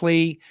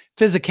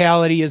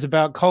physicality is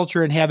about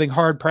culture and having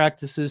hard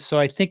practices. So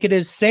I think it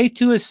is safe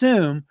to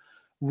assume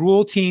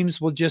rule teams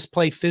will just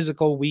play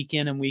physical week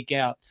in and week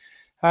out.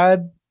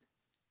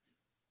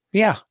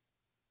 Yeah.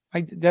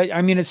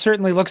 It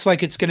certainly looks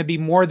like it's going to be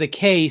more the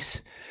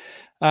case.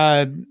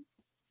 Moving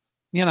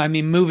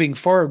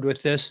forward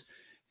with this.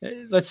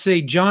 Let's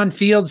see. John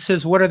Fields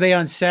says, what are they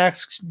on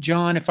sacks,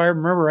 John? If I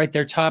remember right,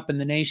 they're top in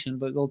the nation,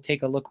 but we'll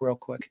take a look real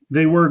quick.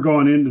 They were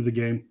going into the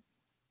game.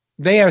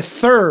 They are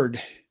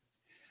third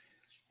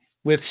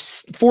with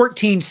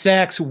 14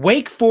 sacks.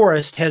 Wake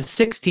Forest has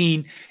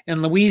 16,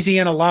 and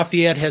Louisiana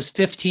Lafayette has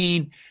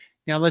 15.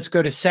 Now let's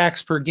go to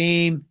sacks per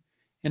game,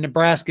 and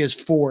Nebraska is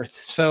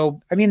fourth. So,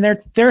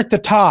 they're at the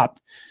top.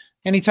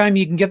 Anytime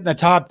you can get in the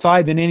top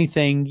five in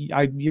anything,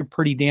 you're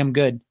pretty damn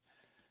good.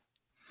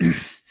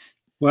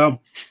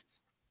 Well,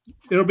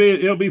 it'll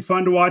be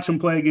fun to watch them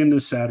play again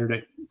this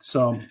Saturday.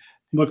 So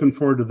looking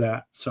forward to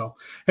that. So,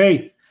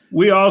 hey,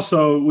 we're not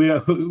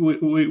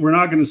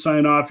going to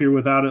sign off here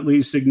without at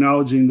least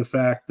acknowledging the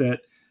fact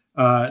that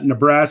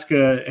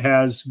Nebraska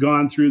has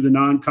gone through the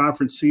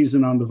non-conference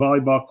season on the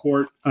volleyball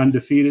court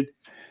undefeated.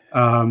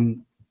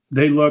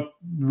 They look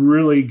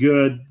really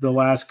good the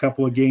last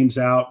couple of games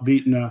out,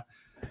 beating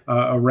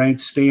a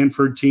ranked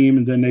Stanford team,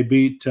 and then they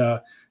beat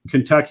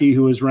Kentucky,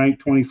 who was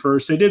ranked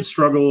 21st. They did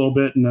struggle a little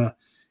bit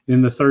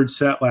in the third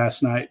set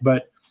last night,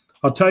 but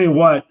I'll tell you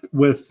what,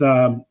 with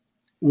the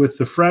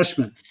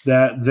freshmen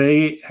that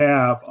they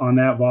have on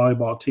that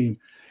volleyball team,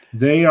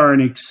 they are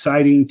an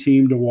exciting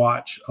team to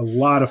watch. A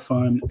lot of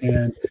fun,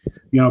 and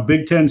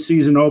Big Ten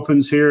season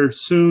opens here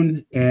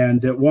soon,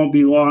 and it won't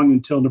be long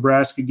until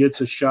Nebraska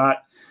gets a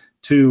shot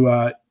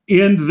to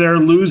end their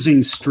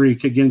losing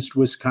streak against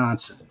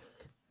Wisconsin.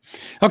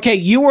 Okay,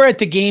 you were at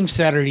the game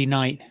Saturday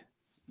night.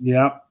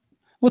 Yeah.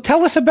 Well,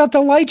 tell us about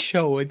the light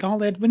show and all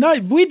that.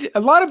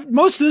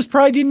 Most of this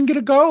probably didn't get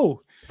to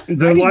go.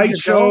 The light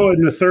show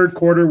in the third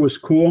quarter was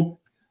cool.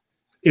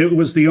 It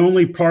was the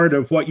only part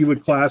of what you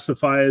would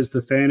classify as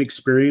the fan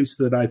experience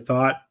that I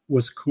thought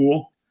was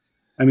cool.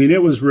 I mean,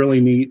 it was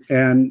really neat,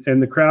 and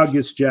the crowd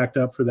gets jacked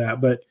up for that.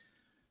 But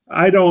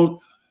I don't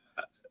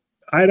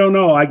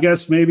know. I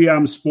guess maybe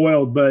I'm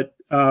spoiled, but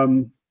the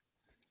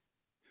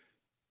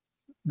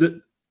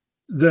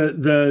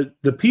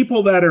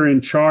people that are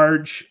in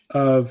charge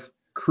of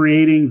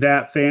creating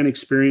that fan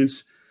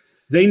experience,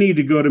 they need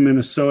to go to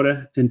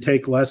Minnesota and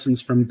take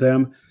lessons from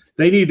them.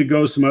 They need to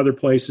go some other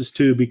places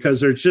too, because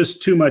there's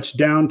just too much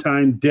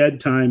downtime, dead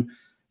time,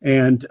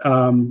 and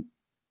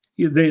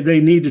they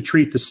need to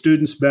treat the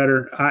students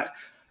better.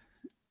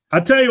 I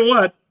tell you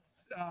what,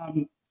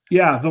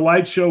 the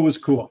light show was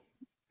cool.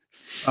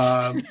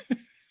 I'm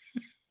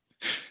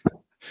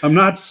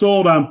not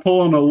sold on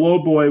pulling a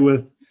low boy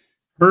with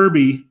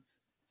Herbie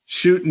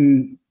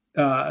shooting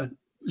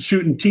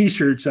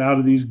T-shirts out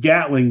of these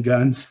Gatling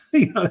guns.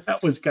 That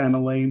was kind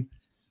of lame,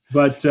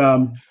 but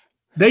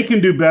they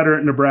can do better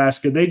at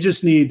Nebraska. They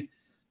need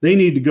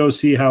to go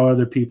see how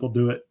other people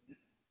do it.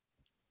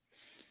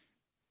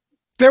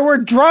 There were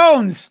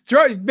drones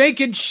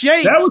making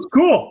shapes. That was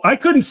cool. I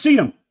couldn't see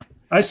them.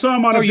 I saw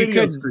them on a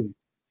video screen.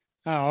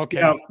 Oh, okay.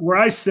 Yeah, where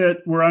I sit,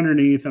 we're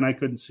underneath, and I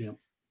couldn't see them.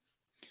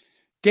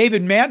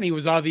 David Matney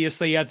was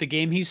obviously at the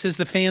game. He says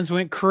the fans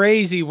went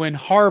crazy when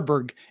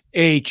Harburg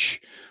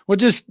H. We're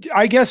going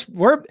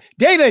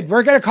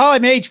to call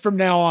him H from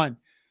now on.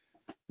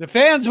 The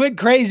fans went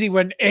crazy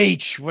when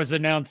H was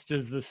announced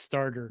as the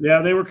starter.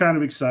 Yeah, they were kind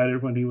of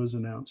excited when he was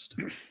announced.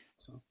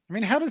 So. I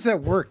mean, how does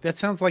that work? That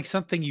sounds like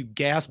something you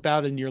gasp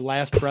out in your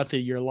last breath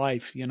of your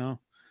life,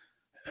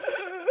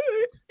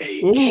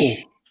 H. Ooh,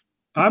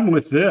 I'm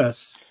with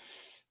this.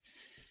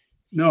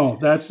 No,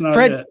 that's not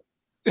it.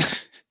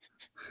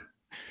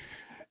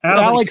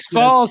 Alex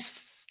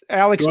Falls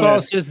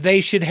says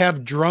they should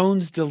have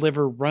drones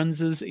deliver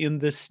runses in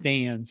the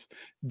stands.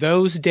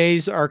 Those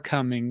days are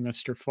coming,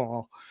 Mr.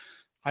 Fall.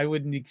 I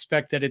wouldn't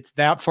expect that it's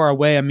that far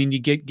away. I mean, you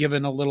get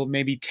given a little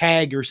maybe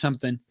tag or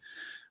something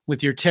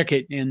with your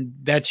ticket, and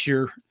that's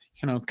your,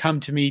 come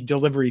to me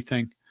delivery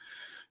thing.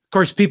 Of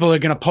course, people are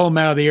going to pull them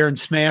out of the air and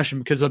smash them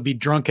because they'll be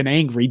drunk and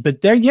angry.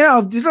 But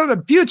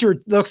the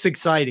future looks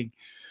exciting.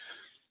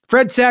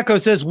 Fred Sacco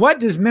says, what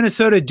does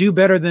Minnesota do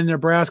better than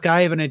Nebraska?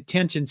 I have an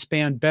attention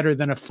span better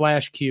than a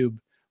flash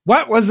cube.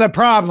 What was the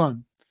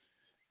problem?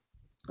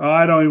 Oh,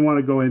 I don't even want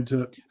to go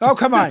into it. Oh,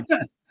 come on.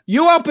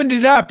 You opened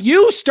it up.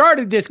 You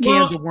started this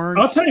cans of worms.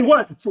 I'll tell you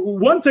what,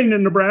 one thing that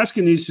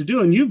Nebraska needs to do,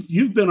 and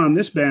you've been on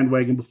this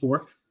bandwagon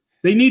before,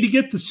 they need to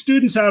get the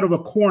students out of a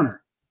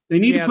corner. They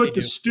need to put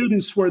the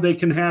students where they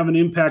can have an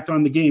impact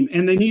on the game,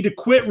 and they need to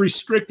quit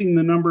restricting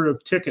the number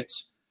of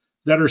tickets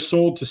that are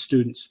sold to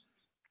students.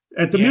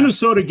 At the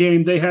Minnesota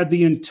game, they had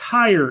the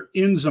entire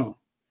end zone.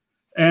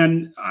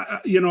 And,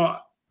 I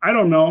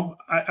don't know.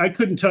 I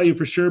couldn't tell you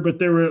for sure, but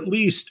there were at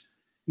least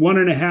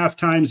 1.5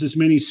 times as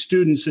many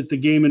students at the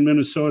game in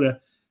Minnesota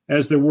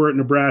as there were at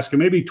Nebraska,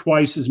 maybe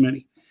twice as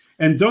many.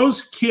 And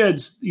those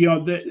kids,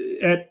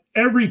 at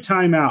every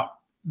timeout,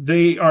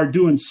 they are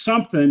doing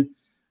something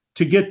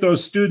to get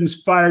those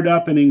students fired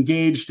up and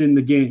engaged in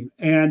the game.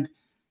 And,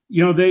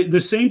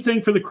 the same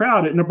thing for the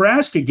crowd. At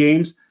Nebraska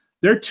games,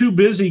 they're too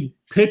busy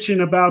pitching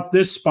about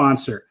this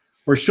sponsor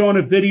or showing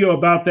a video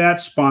about that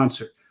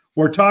sponsor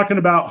or talking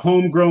about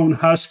homegrown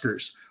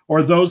Huskers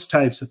or those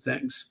types of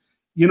things.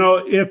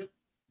 If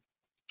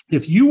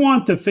you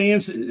want the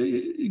fans,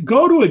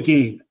 go to a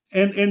game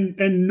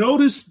and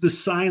notice the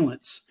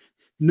silence.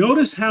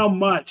 Notice how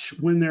much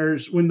when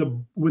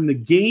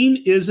the game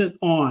isn't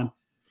on,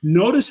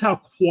 notice how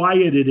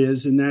quiet it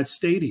is in that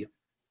stadium.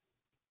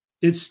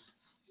 It's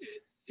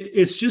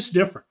just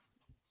different.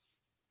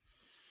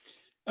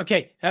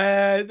 Okay,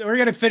 we're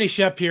going to finish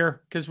up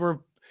here because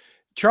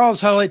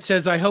Charles Hullett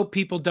says, I hope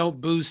people don't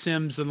boo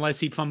Sims unless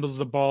he fumbles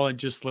the ball and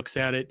just looks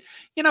at it.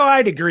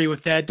 I'd agree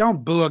with that.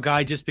 Don't boo a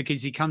guy just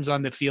because he comes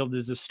on the field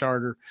as a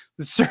starter.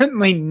 That's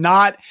certainly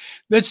not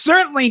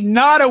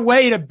a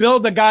way to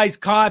build a guy's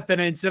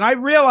confidence. And I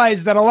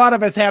realize that a lot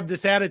of us have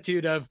this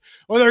attitude of,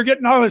 they're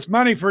getting all this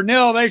money for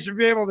nil. They should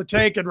be able to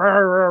take it.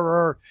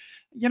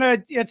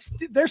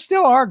 They're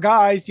still our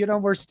guys.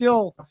 We're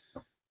still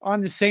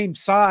on the same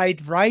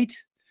side, right?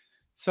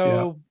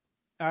 So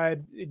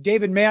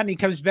David Matney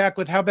comes back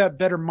with, how about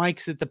better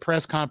mics at the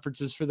press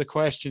conferences for the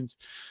questions?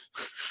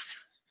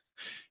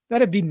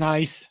 That'd be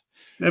nice.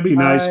 That'd be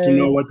nice to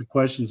know what the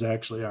questions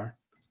actually are.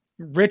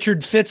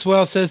 Richard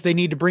Fitzwell says they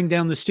need to bring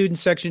down the student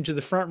section to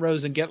the front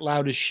rows and get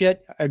loud as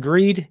shit.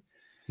 Agreed.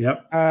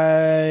 Yep.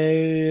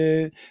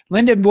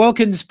 Lyndon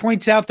Wilkins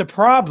points out the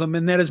problem,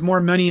 and that is more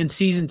money in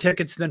season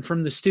tickets than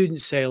from the student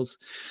sales.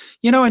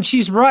 And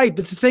she's right.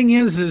 But the thing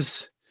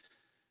is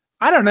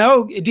I don't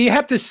know. Do you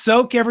have to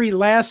soak every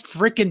last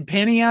freaking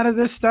penny out of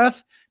this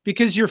stuff?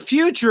 Because your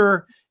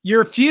future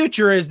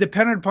is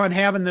dependent upon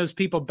having those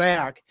people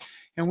back.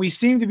 And we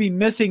seem to be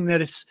missing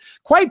that. It's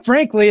quite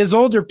frankly, as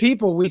older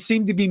people, we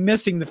seem to be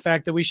missing the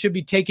fact that we should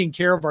be taking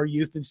care of our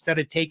youth instead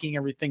of taking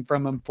everything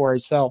from them for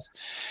ourselves.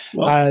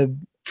 Well,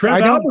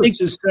 Trev Alberts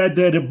has said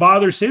that it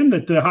bothers him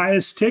that the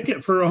highest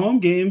ticket for a home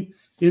game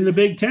in the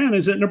Big Ten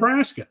is at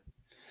Nebraska.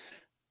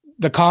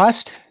 The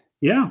cost?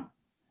 Yeah.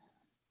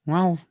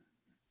 Well,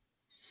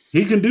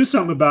 he can do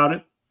something about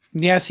it.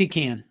 Yes, he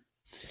can.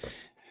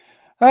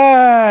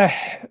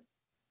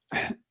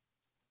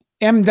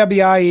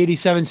 MWI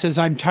 87 says,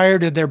 I'm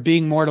tired of there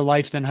being more to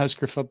life than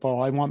Husker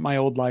football. I want my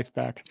old life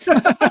back.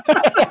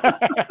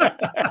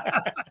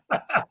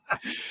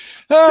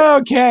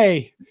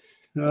 Okay.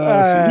 So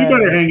we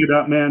better hang it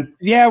up, man.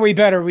 Yeah, we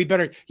better.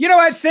 You know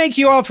what? Thank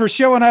you all for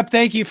showing up.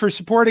 Thank you for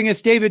supporting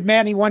us. David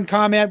Matney, one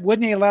comment.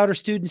 Wouldn't a louder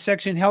student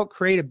section help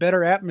create a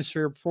better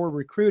atmosphere for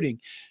recruiting?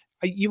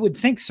 You would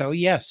think so,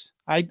 yes.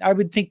 I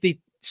would think the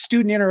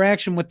student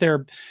interaction with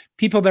their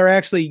people they're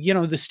actually,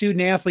 the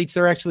student athletes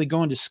they're actually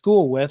going to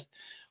school with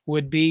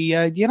would be,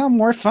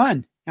 more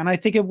fun. And I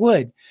think it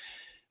would.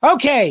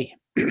 Okay.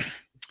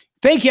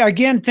 Thank you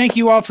again. Thank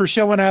you all for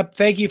showing up.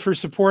 Thank you for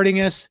supporting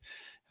us.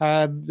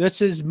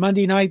 This is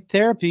Monday Night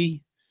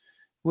Therapy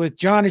with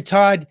John and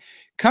Todd.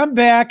 Come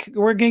back.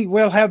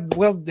 We'll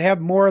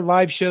have more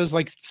live shows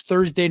like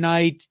Thursday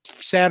night,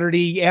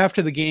 Saturday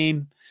after the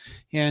game.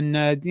 And,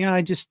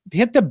 I just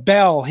hit the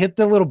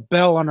little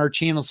bell on our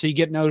channel so you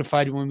get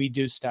notified when we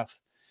do stuff.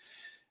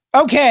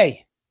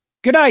 Okay.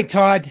 Good night,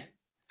 Todd.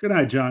 Good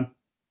night, John.